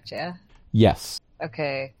just attacked. Yeah. Yes.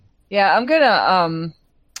 Okay. Yeah, I'm gonna.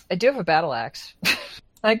 I do have a battle axe.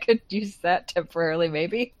 I could use that temporarily,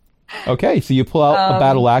 maybe. Okay, so you pull out a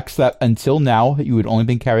battle axe that until now you had only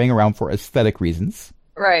been carrying around for aesthetic reasons.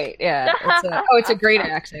 Right. Yeah. It's a great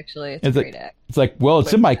axe, actually. It's a great axe. It's like, well,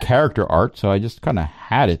 it's in my character art, so I just kind of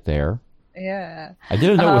had it there. Yeah. I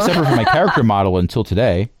didn't know it was separate from my character model until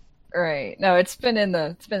today. Right. No, it's been in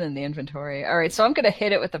the inventory. All right, so I'm gonna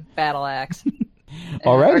hit it with a battle axe.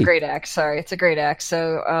 Alrighty. Or great axe. Sorry, it's a great axe.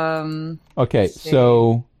 So Okay, let's see.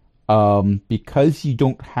 so because you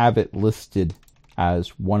don't have it listed as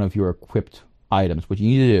one of your equipped items, what you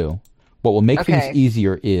need to do, what will make Okay. things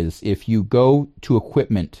easier is if you go to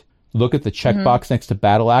equipment, look at the checkbox next to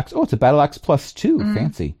battle axe. Oh, it's a battle axe +2,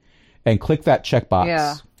 fancy, and click that checkbox.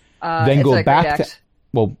 Yeah. Then it's go a back great to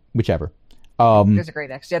axe. whichever. There's a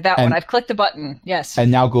great axe. Yeah, that and- one. I've clicked the button. Yes.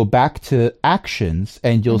 And now go back to actions,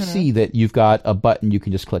 and you'll see that you've got a button you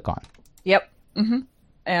can just click on. Yep.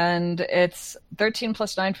 And it's 13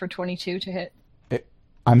 plus 9 for 22 to hit.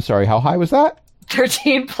 I'm sorry, how high was that?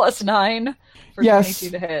 13 plus 9 for Yes.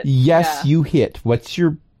 22 to hit. Yes, you hit. What's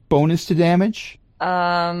your bonus to damage?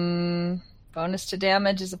 Bonus to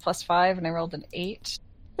damage is a +5, and I rolled an 8.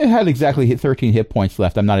 It had exactly 13 hit points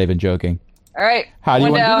left. I'm not even joking. All right. How do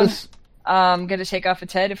you one want to down. do this? I'm gonna take off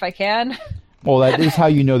its head if I can. Well, that is how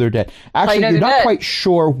you know they're dead. Actually, know you're they're not dead. quite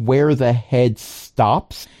sure where the head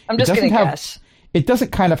stops. I'm It just doesn't gonna have- guess. It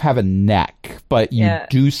doesn't kind of have a neck, but you Yeah.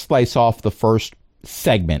 do slice off the first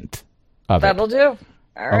segment of That'll it. do.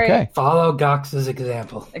 All right. Okay. Follow Gox's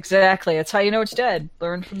example. Exactly. That's how you know it's dead.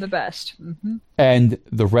 Learn from the best. And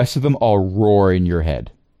the rest of them all roar in your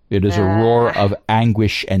head. It is a roar of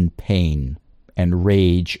anguish and pain and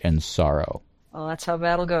rage and sorrow. Well, that's how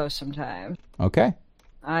battle goes sometimes. Okay.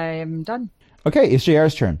 I am done. Okay, it's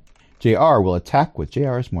JR's turn. JR will attack with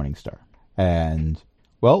JR's Morningstar. And,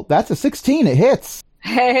 well, that's a 16. It hits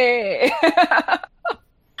Hey!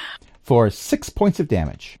 for 6 points of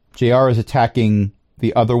damage. JR is attacking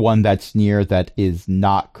the other one that's near that is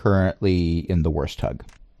not currently in the worst hug.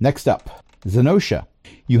 Next up, Zenosha.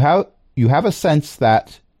 You have a sense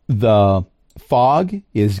that the fog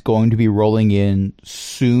is going to be rolling in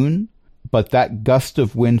soon, but that gust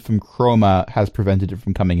of wind from Chroma has prevented it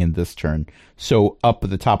from coming in this turn. So up at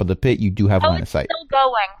the top of the pit, you do have line of it's sight. still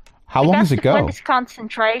going. How long does it go? It's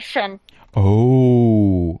concentration.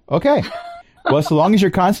 Oh, okay. Well, so long as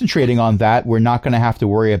you're concentrating on that, we're not going to have to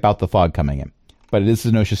worry about the fog coming in. But it is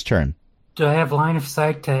Zenosha's turn. Do I have line of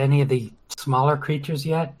sight to any of the smaller creatures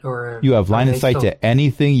yet? Or You have line are of they sight still- to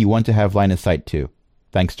anything you want to have line of sight to,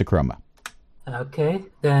 thanks to Chroma. Okay,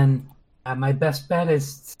 then My best bet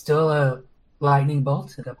is still a lightning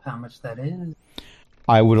bolt. Set up how much that is.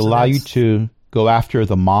 I would So allow you that's- to go after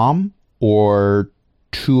the mom or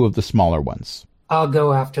two of the smaller ones. I'll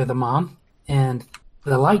go after the mom. And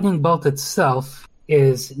the lightning bolt itself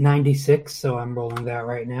is 96, so I'm rolling that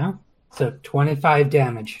right now. So 25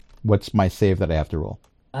 damage. What's my save that I have to roll?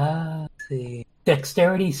 Let's see.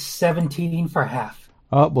 Dexterity 17 for half.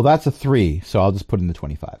 Well, that's a 3, so I'll just put in the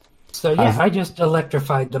 25. So yeah, I just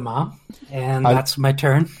electrified the mom, and that's my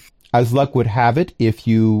turn. As luck would have it, if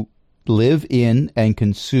you live in and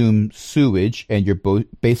consume sewage and you're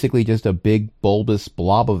basically just a big bulbous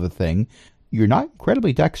blob of a thing, you're not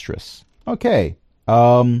incredibly dexterous. Okay.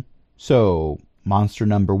 So monster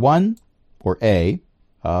number 1, or A,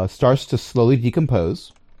 starts to slowly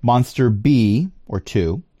decompose. Monster B, or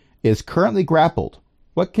 2, is currently grappled.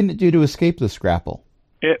 What can it do to escape this grapple?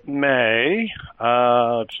 It may,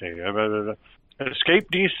 let's see, escape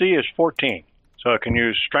DC is 14. So it can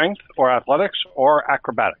use strength or athletics or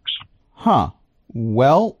acrobatics. Huh.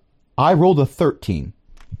 Well, I rolled a 13.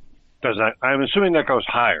 Does that? I'm assuming that goes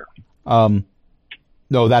higher.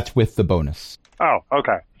 No, that's with the bonus. Oh,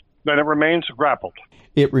 okay. Then it remains grappled.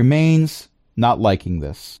 It remains not liking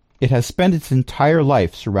this. It has spent its entire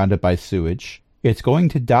life surrounded by sewage. It's going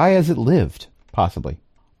to die as it lived, possibly.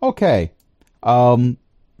 Okay.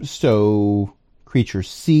 So creature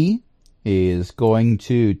C is going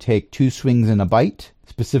to take 2 swings and a bite,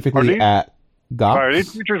 specifically at Gox. Are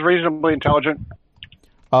these creatures reasonably intelligent?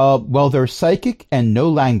 Well, they're psychic and no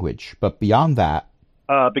language, but beyond that...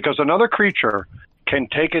 Because another creature can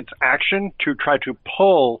take its action to try to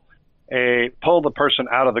pull the person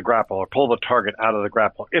out of the grapple or pull the target out of the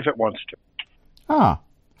grapple if it wants to. Ah,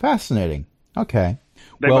 fascinating. Okay.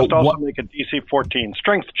 They must also make a DC 14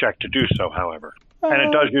 strength check to do so, however. And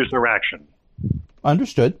it does use their action.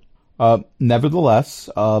 Understood. Nevertheless,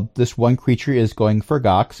 this one creature is going for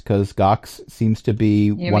Gox, because Gox seems to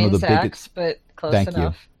be one of the biggest... but close Thank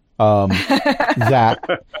enough. you. Zach,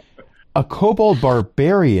 a kobold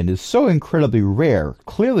barbarian is so incredibly rare.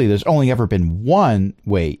 Clearly, there's only ever been one.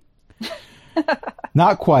 Wait.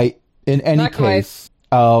 Not quite. In any Not quite. case,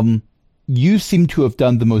 you seem to have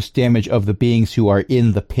done the most damage of the beings who are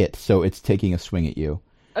in the pit, so it's taking a swing at you.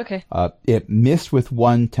 Okay. It missed with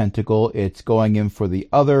one tentacle. It's going in for the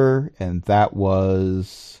other, and that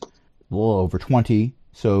was a little over 20.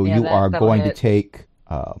 So Yeah, you are that'll going to hit.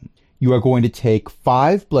 take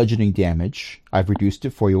 5 bludgeoning damage. I've reduced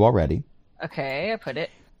it for you already. Okay, I put it.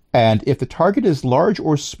 And if the target is large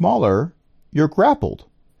or smaller, you're grappled.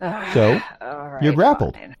 So All right, you're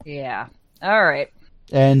grappled. fine. Yeah. All right.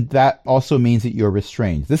 And that also means that you're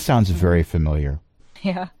restrained. This sounds very familiar.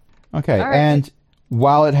 Yeah. Okay, All right. and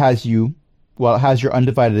while it has your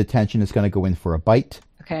undivided attention, it's going to go in for a bite.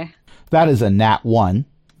 Okay. That is a nat 1.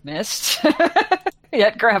 Missed.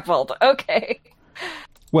 Yet grappled. Okay.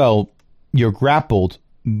 Well, you're grappled,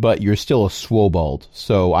 but you're still a swobold,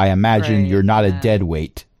 so I imagine Right, you're not a yeah. dead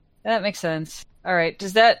weight. That makes sense. All right.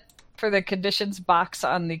 Does that, for the conditions box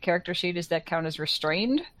on the character sheet, does that count as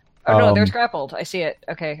restrained? Oh, no, there's grappled. I see it.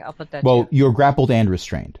 Okay, I'll put that Well, too. you're grappled and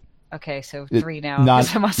restrained. Okay, so it- 3 now, not-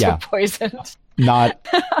 because I'm also yeah. poisoned. Not,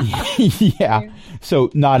 yeah. So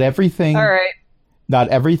not everything. All right. Not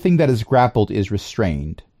everything that is grappled is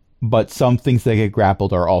restrained, but some things that get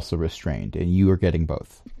grappled are also restrained, and you are getting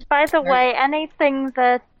both. By the way, anything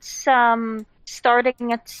that's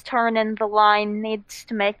starting its turn in the line needs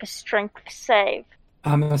to make a strength save.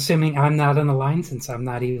 I'm assuming I'm not on the line since I'm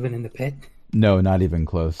not even in the pit. No, not even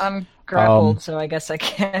close. I'm grappled, so I guess I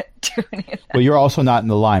can't do any of that. Well, you're also not in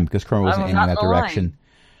the line because Kermit wasn't I'm aiming not that in the line. direction.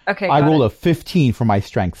 Okay, I got rolled it. a 15 for my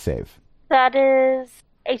strength save. That is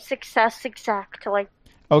a success exactly.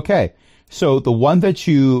 Okay, so the one that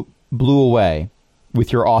you blew away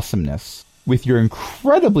with your awesomeness, with your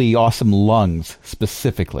incredibly awesome lungs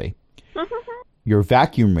specifically, your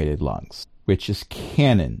vacuum-rated lungs, which is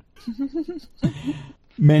canon,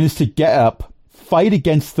 managed to get up, fight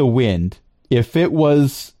against the wind. If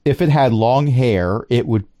it had long hair, it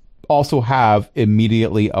would also have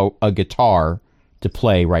immediately a guitar to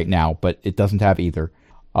play right now, but it doesn't have either.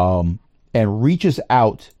 And reaches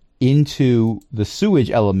out into the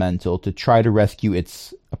sewage elemental to try to rescue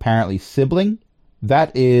its apparently sibling.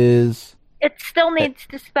 That is... It still needs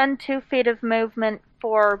to spend 2 feet of movement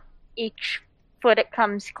for each foot it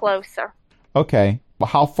comes closer. Okay. Well,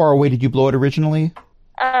 how far away did you blow it originally?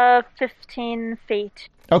 15 feet.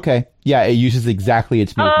 Okay. Yeah, it uses exactly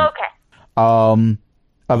its movement. Oh, okay.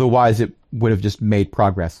 Otherwise, it would have just made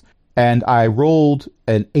progress. And I rolled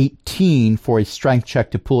an 18 for a strength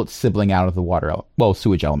check to pull its sibling out of the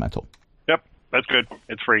sewage elemental. Yep, that's good.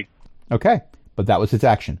 It's free. Okay. But that was its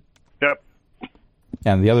action. Yep.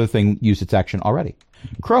 And the other thing used its action already.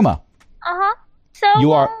 Chroma, So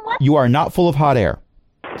you are not full of hot air.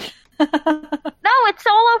 No, it's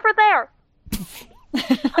all over there.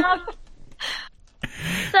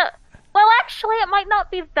 Well, actually, it might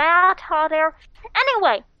not be that hot air.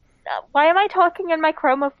 Anyway, why am I talking in my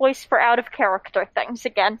Chroma voice for out of character things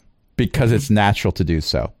again? Because it's natural to do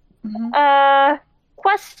so.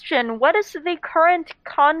 Question: what is the current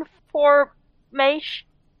conformation?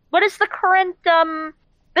 What is the current?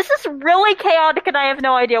 This is really chaotic, and I have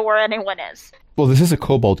no idea where anyone is. Well, this is a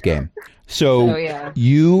kobold game. So Oh, yeah.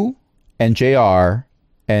 you and JR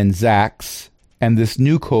and Zax and this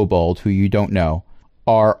new kobold who you don't know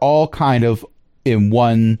are all kind of in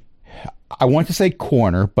one, I want to say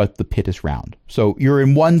corner, but the pit is round. So you're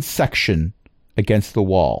in one section against the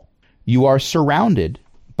wall. You are surrounded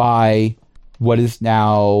by what is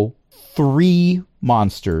now 3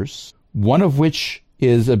 monsters, one of which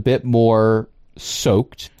is a bit more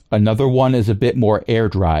soaked. Another one is a bit more air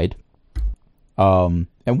dried. And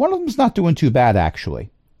one of them's not doing too bad, actually.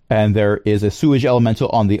 And there is a sewage elemental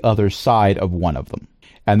on the other side of one of them.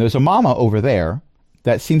 And there's a mama over there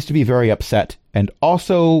that seems to be very upset and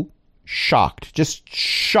also shocked. Just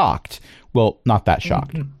shocked. Well, not that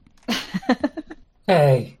shocked.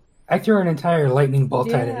 Hey, I threw an entire lightning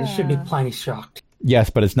bolt at it. It should be Yeah. plenty shocked. Yes,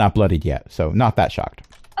 but it's not bloodied yet, so not that shocked.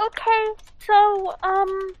 Okay, so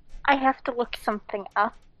I have to look something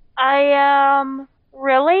up. I am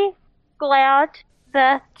really glad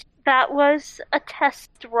that was a test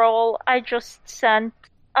roll I just sent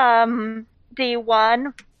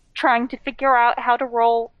D1 trying to figure out how to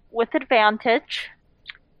roll with advantage,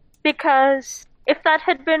 because if that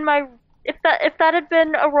had been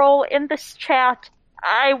a roll in this chat,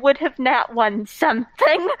 I would have nat won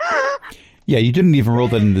something. Yeah, you didn't even roll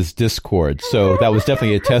that in this Discord, so that was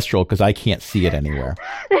definitely a test roll because I can't see it anywhere.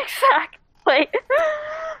 Exactly.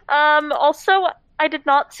 Also, I did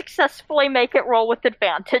not successfully make it roll with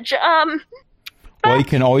advantage. Well, you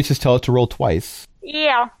can always just tell it to roll twice.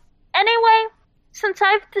 Yeah. Anyway, since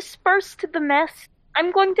I've dispersed the mist,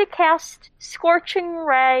 I'm going to cast Scorching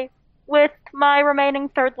Ray with my remaining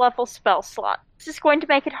 3rd level spell slot. This is going to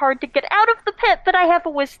make it hard to get out of the pit, but I have a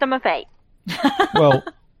wisdom of 8. Well,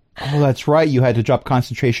 oh, that's right. You had to drop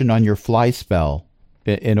concentration on your fly spell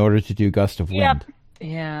in order to do Gust of Wind. Yep.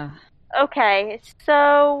 Yeah. Okay,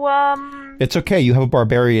 so, It's okay. You have a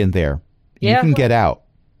barbarian there. You Yeah. can get out.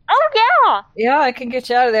 Oh, Yeah, I can get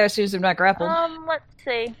you out of there as soon as I'm not grappled. yeah! Let's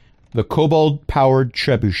see. The kobold-powered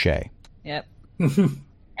trebuchet. Yep.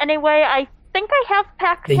 Anyway, I think I have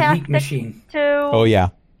pack The yeet tactics machine. to... Oh, yeah.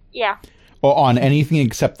 Yeah. Or on anything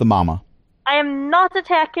except the mama. I am not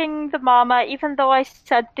attacking the mama, even though I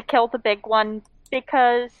said to kill the big one,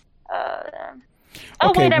 because... Oh,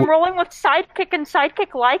 Okay, wait, I'm rolling with Sidekick, and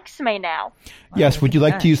Sidekick likes me now. Yes, would you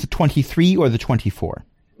like to Okay. use the 23 or the 24?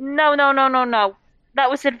 No. That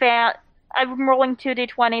was I'm rolling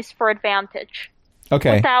 2d20s for advantage.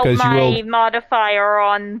 Okay, Without because you my rolled... modifier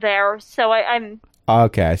on there, so I'm...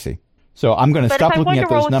 Okay, I see. So I'm going to But stop if I'm looking going at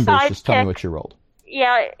to roll those numbers. Just tell me Sidekick- what you rolled.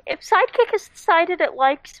 Yeah, if Sidekick has decided it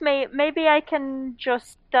likes me, maybe I can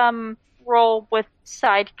just, roll with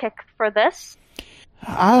Sidekick for this.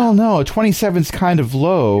 I don't know. 27's kind of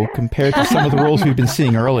low compared to some of the rolls we've been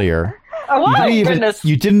seeing earlier. Oh, You my didn't even, goodness.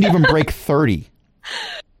 you didn't even break 30.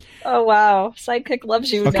 Oh, wow. Sidekick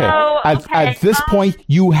loves you Okay. now. Oh, At this point,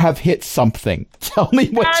 you have hit something. Tell me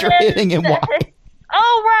what That you're is- hitting and why.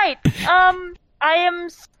 Oh, right. I am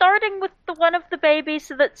starting with the one of the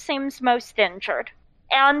babies that seems most injured.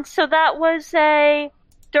 And so that was a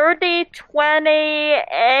dirty 20,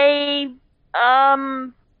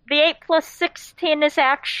 the 8 plus 16 is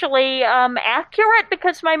actually, accurate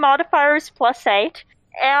because my modifier is plus 8,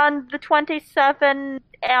 and the 27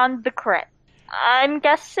 and the crit. I'm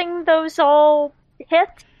guessing those all hit,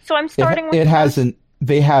 so I'm starting with It has those.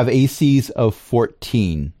 they have ACs of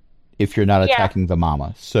 14 if you're not Yeah. attacking the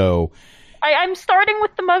mama. So I'm starting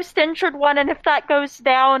with the most injured one, and if that goes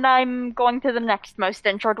down, I'm going to the next most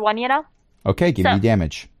injured one, you know? okay, give So- me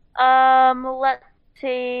damage. Let's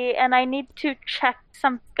see, and I need to check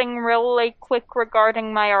something really quick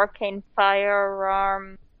regarding my arcane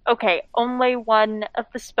firearm. Okay, only one of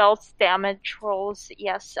the spell's damage rolls,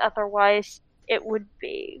 yes, otherwise it would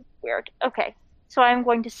be weird. Okay, so I'm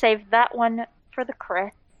going to save that one for the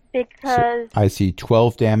crit, because... I see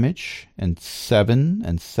 12 damage and 7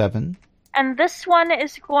 and 7. And this one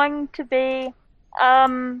is going to be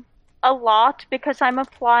a lot because I'm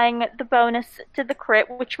applying the bonus to the crit,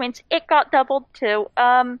 which means it got doubled too.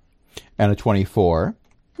 And a 24.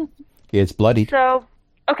 It's bloodied, So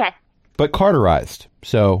okay. but cauterized.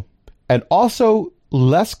 So, and also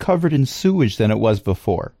less covered in sewage than it was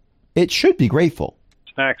before. It should be grateful.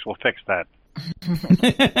 Snacks will fix that.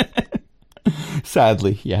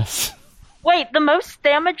 Sadly, yes. Wait, the most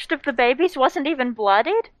damaged of the babies wasn't even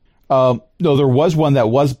bloodied? No, there was one that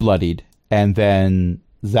was bloodied, and then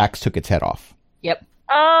Zax took its head off. Yep.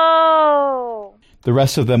 Oh. The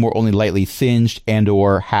rest of them were only lightly singed and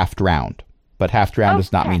or half drowned. But half drowned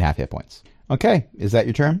does not Okay. mean half hit points. Okay, is that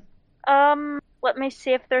your turn? Let me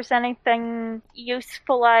see if there's anything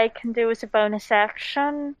useful I can do as a bonus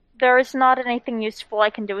action. There is not anything useful I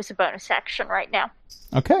can do as a bonus action right now.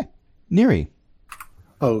 Okay. Neri.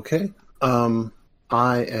 Okay. I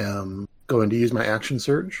am going to use my action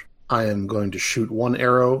surge. I am going to shoot one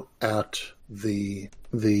arrow at the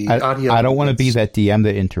audio. I don't want to be that DM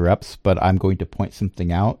that interrupts, but I'm going to point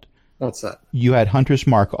something out. What's that? You had Hunter's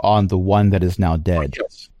Mark on the one that is now dead.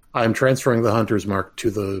 Yes. I'm transferring the Hunter's Mark to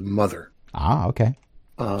the mother. Ah, okay.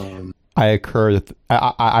 Um, I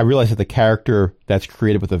realize that the character that's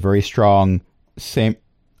created with a very strong Samus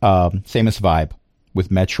vibe with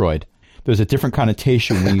Metroid, there's a different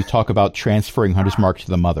connotation when you talk about transferring Hunter's Mark to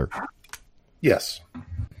the mother. yes.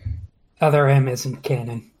 Other M isn't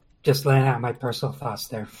canon. Just laying out my personal thoughts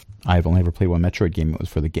there. I've only ever played one Metroid game. It was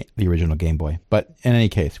for the original Game Boy. But in any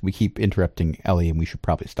case, we keep interrupting Ellie, and we should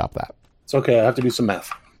probably stop that. It's okay. I have to do some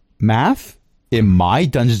math. Math? In my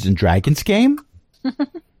Dungeons & Dragons game?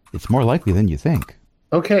 It's more likely than you think.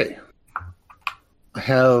 Okay. I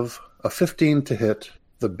have a 15 to hit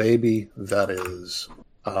the baby that is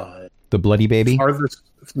The bloody baby?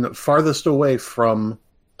 farthest away from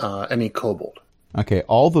any kobold. Okay,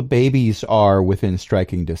 all the babies are within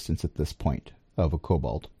striking distance at this point of a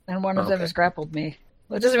kobold. And one of them Okay. has grappled me.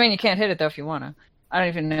 Well, it doesn't mean you can't hit it, though, if you want to. I don't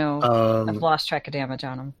even know. I've lost track of damage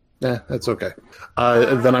on him. That's okay.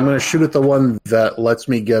 Then I'm going to shoot at the one that lets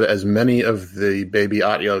me get as many of the baby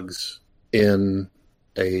Otyugs in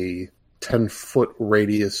a 10-foot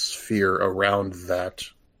radius sphere around that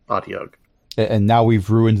Otyug. And now we've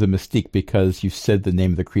ruined the mystique because you said the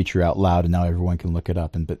name of the creature out loud, and now everyone can look it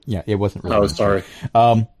up. But yeah, it wasn't really. Oh, sorry.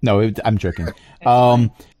 No, I'm joking.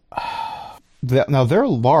 Now they're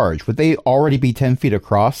large. Would they already be 10 feet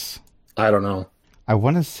across? I don't know. I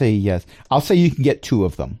want to say yes. I'll say you can get 2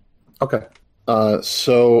 of them. Okay.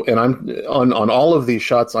 And I'm on all of these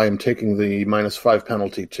shots. I am taking the -5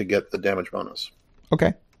 penalty to get the damage bonus.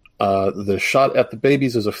 Okay, The shot at the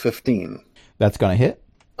babies is a 15. that's gonna hit.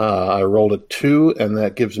 I rolled a 2, and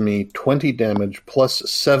that gives me 20 damage plus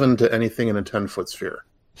 7 to anything in a 10-foot sphere.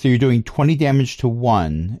 So you're doing 20 damage to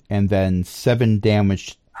one, and then 7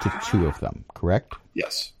 damage to 2 of them. Correct?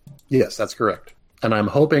 Yes, that's correct. And I'm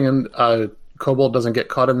hoping Kobold doesn't get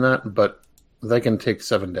caught in that, but they can take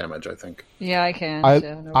 7 damage, I think. Yeah, I can. I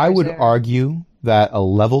so no I worries would there. argue that a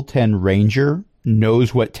level 10 ranger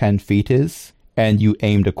knows what 10 feet is, and you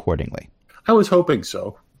aimed accordingly. I was hoping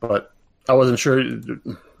so, but I wasn't sure.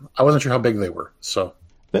 I wasn't sure how big they were, so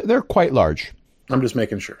They're quite large. I'm just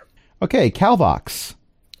making sure. Okay, Calvox.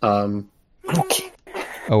 Um,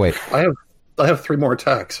 Oh wait. I have 3 more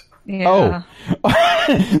attacks. Yeah. Oh,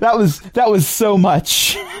 that was so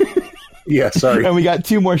much. Yeah, sorry. And we got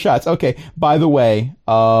 2 more shots. Okay. By the way,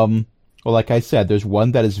 well, like I said, there's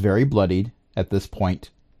one that is very bloodied at this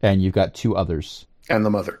point, and you've got 2 others, And the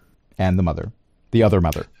mother. and the other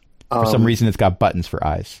mother. For some reason, it's got buttons for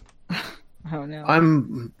eyes. Oh no.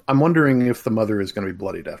 I'm wondering if the mother is going to be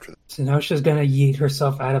bloodied after that. Zenosha's gonna yeet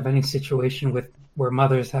herself out of any situation where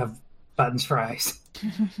mothers have buttons for eyes.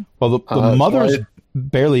 Well, the so mother's I-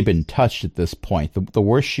 barely been touched at this point. The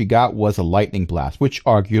worst she got was a lightning blast, which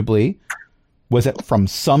arguably was from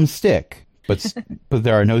some stick, but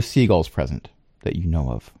there are no seagulls present that you know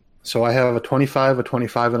of. So I have a 25, a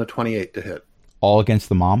 25, and a 28 to hit. All against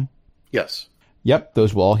the mom? Yes. Yep,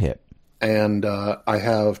 those will all hit. And I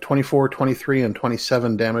have 24, 23, and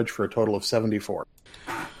 27 damage for a total of 74.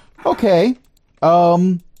 Okay.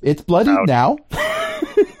 It's bloodied Ouch. now.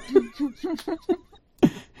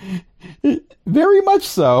 Very much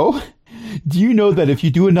so. Do you know that if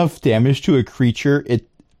you do enough damage to a creature,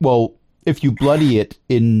 if you bloody it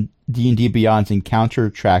in D&D Beyond's encounter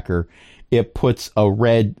tracker, it puts a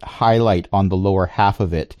red highlight on the lower half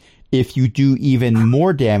of it. If you do even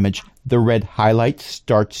more damage, the red highlight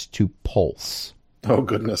starts to pulse. Oh,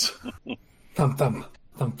 goodness. Thump thump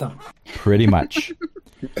thump thump. Pretty much.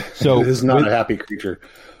 So It is not a happy creature.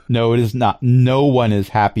 No, it is not. No one is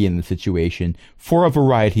happy in the situation for a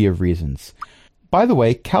variety of reasons. By the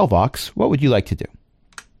way, Calvox, what would you like to do?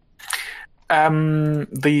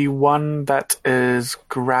 The one that is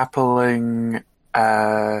grappling,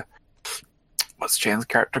 what's Jane's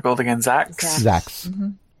character called again? Zax? Zax.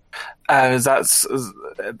 Mhm. I'm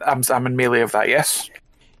in melee of that, yes?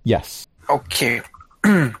 Yes. Okay.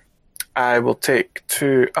 I will take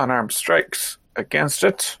 2 unarmed strikes against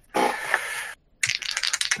it. I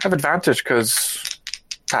have advantage because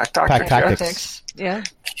Pack Tactics. Pack Tactics. Yeah.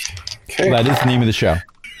 Okay. That is the name of the show.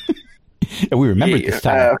 And we remembered this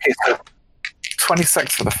time. Okay, so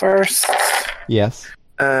 26 for the first. Yes.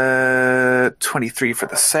 23 for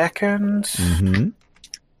the second. Mm-hmm.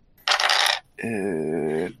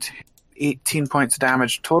 18 points of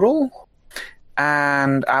damage total.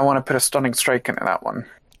 And I want to put a stunning strike into that one.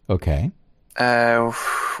 Okay. Con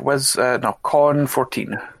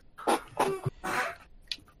 14.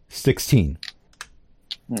 16.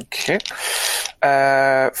 Okay.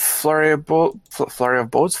 Flurry of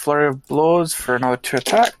blows for another 2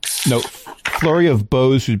 attacks. No, Flurry of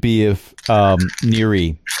Bows would be if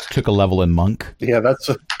Neri took a level in Monk. Yeah, that's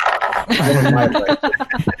one of my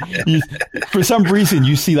plans. For some reason,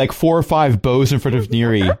 you see like 4 or 5 bows in front of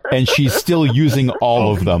Neri, and she's still using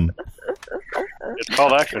all of them. It's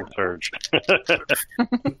called Action Surge.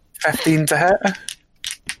 15 to hit.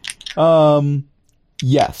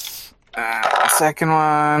 Yes. Second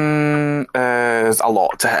one is a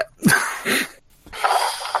lot to hit.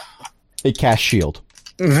 It casts shield.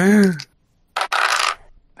 8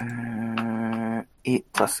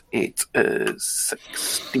 plus 8 is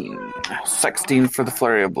 16. 16 for the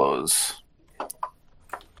flurry of blows.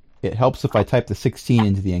 It helps if I type the 16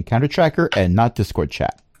 into the encounter tracker and not Discord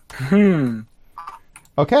chat.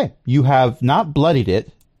 Okay, you have not bloodied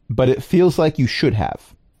it, but it feels like you should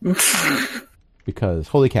have. Because,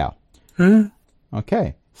 holy cow.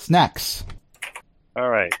 Okay, Snacks. All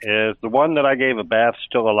right. Is the one that I gave a bath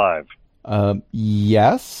still alive?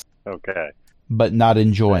 Yes, Okay. but not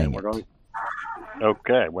enjoying And it.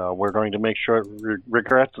 Okay. Well, we're going to make sure it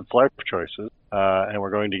regrets its life choices, and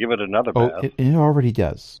we're going to give it another Oh, bath. it already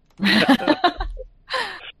does.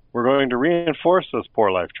 We're going to reinforce those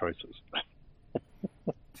poor life choices.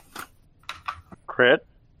 Crit.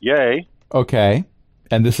 Yay. Okay,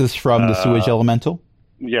 and this is from the Sewage Elemental?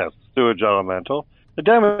 Yes, sewage elemental. The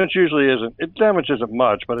damage usually isn't. It damage isn't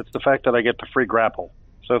much, but it's the fact that I get the free grapple.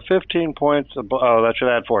 So 15 points. That should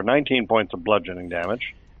add 4. 19 points of bludgeoning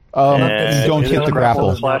damage. You And don't it get is the a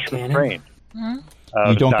grapple. Slash Cannon. restraint.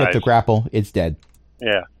 You don't get the grapple. It's dead.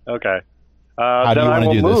 Yeah. Okay. How do then you I want to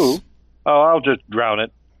will do move. this? Oh, I'll just drown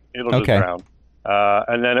it. It'll Okay. just drown.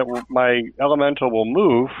 And then my elemental will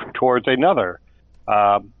move towards another.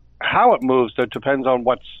 How it moves, that depends on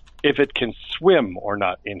if it can swim or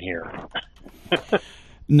not in here.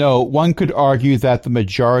 No, one could argue that the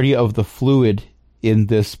majority of the fluid in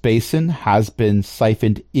this basin has been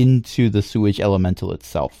siphoned into the sewage elemental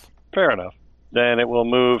itself. Fair enough. Then it will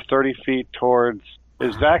move 30 feet towards...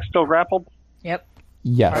 Is Zach still grappled? Yep.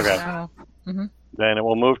 Yes. Okay. Then it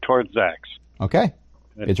will move towards Zach's. Okay.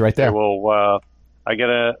 It's right there. It will, I get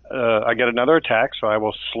another attack, so I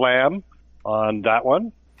will slam on that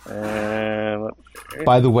one. And let's see.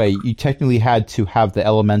 By the way, you technically had to have the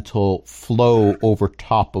elemental flow over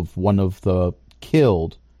top of one of the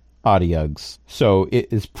killed Adiugs. So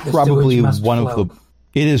it is probably sewage must one of flow. the...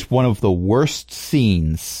 It is one of the worst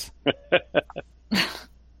scenes.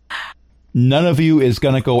 None of you is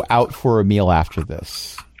going to go out for a meal after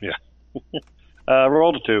this. Yeah.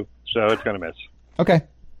 Rolled a 2, so it's going to miss. Okay.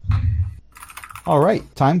 All right.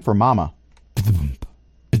 Time for Mama.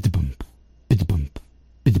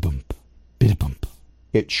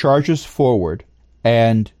 It charges forward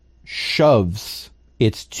and shoves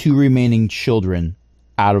its 2 remaining children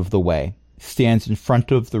out of the way. Stands in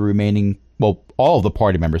front of the remaining, well, all of the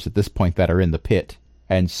party members at this point that are in the pit,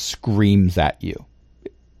 and screams at you.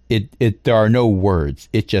 There are no words.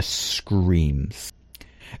 It just screams.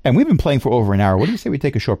 And we've been playing for over an hour. What do you say we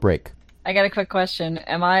take a short break? I got a quick question.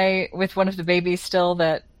 Am I with one of the babies still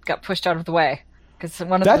that got pushed out of the way? Because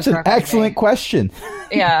one of That's them an was referencing excellent me. question.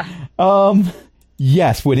 Yeah.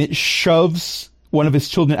 Yes, when it shoves one of its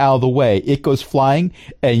children out of the way, it goes flying,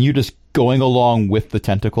 and you're just going along with the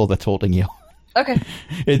tentacle that's holding you. Okay.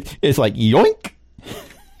 It's like, yoink!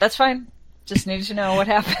 That's fine. Just needed to know what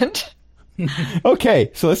happened.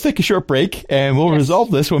 Okay, so let's take a short break, and we'll Yes.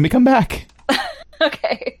 resolve this when we come back.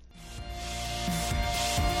 Okay.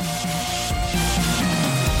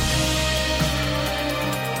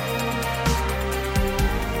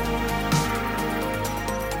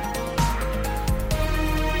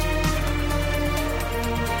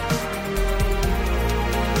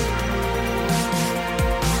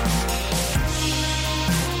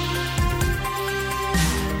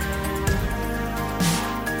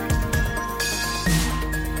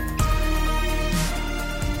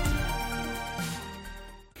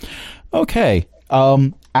 Okay,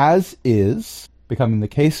 As is becoming the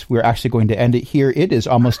case, we're actually going to end it here. It is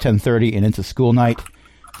almost 10:30 and into school night.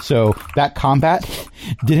 So that combat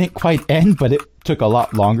didn't quite end, but it took a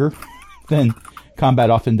lot longer than combat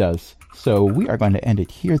often does. So we are going to end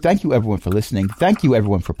it here. Thank you, everyone, for listening. Thank you,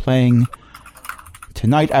 everyone, for playing.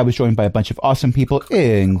 Tonight, I was joined by a bunch of awesome people,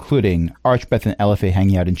 including Archbeth and LFA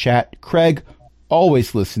hanging out in chat. Craig,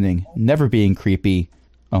 always listening, never being creepy,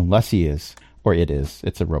 unless he is. Or it is.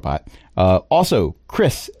 It's a robot. Also,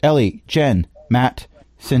 Chris, Ellie, Jen, Matt,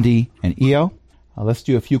 Cindy, and EO. Let's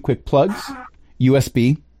do a few quick plugs.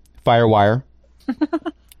 USB, Firewire.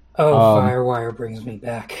 Firewire brings me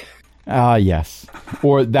back. Yes.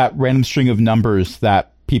 Or that random string of numbers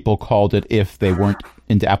that people called it if they weren't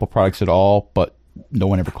into Apple products at all, but no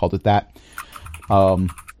one ever called it that.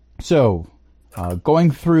 So,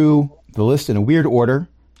 going through the list in a weird order,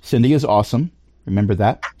 Cindy is awesome. Remember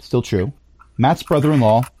that. Still true. Matt's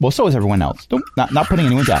brother-in-law, well, so is everyone else. Not putting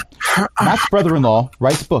anyone down. Matt's brother-in-law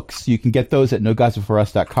writes books. You can get those at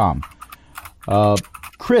nogodsbeforeus.com.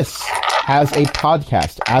 Chris has a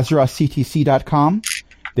podcast, AzerothCTC.com.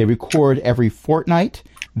 They record every fortnight.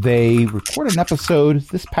 They recorded an episode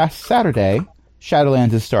this past Saturday.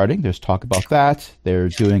 Shadowlands is starting. There's talk about that. They're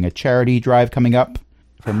doing a charity drive coming up,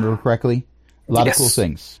 if I remember correctly. A lot of cool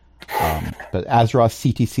things. But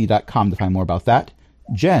AzerothCTC.com to find more about that.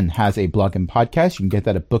 Jen has a blog and podcast. You can get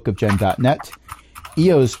that at bookofjen.net.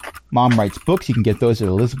 EO's mom writes books. You can get those at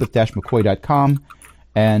elizabeth-mccoy.com.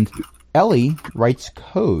 And Ellie writes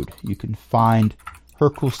code. You can find her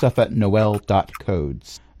cool stuff at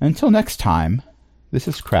noel.codes. Until next time, this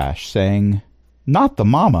is Crash saying, not the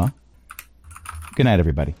mama. Good night,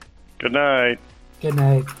 everybody. Good night. Good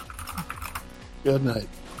night. Good night.